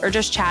trends or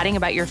just chatting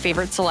about your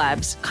favorite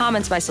celebs,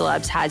 Comments by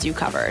Celebs has you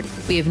covered.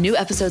 We have new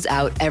episodes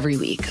out every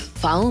week.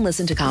 Follow and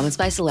listen to Comments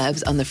by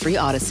Celebs on the free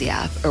Odyssey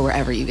app or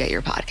wherever you get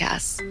your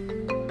podcasts.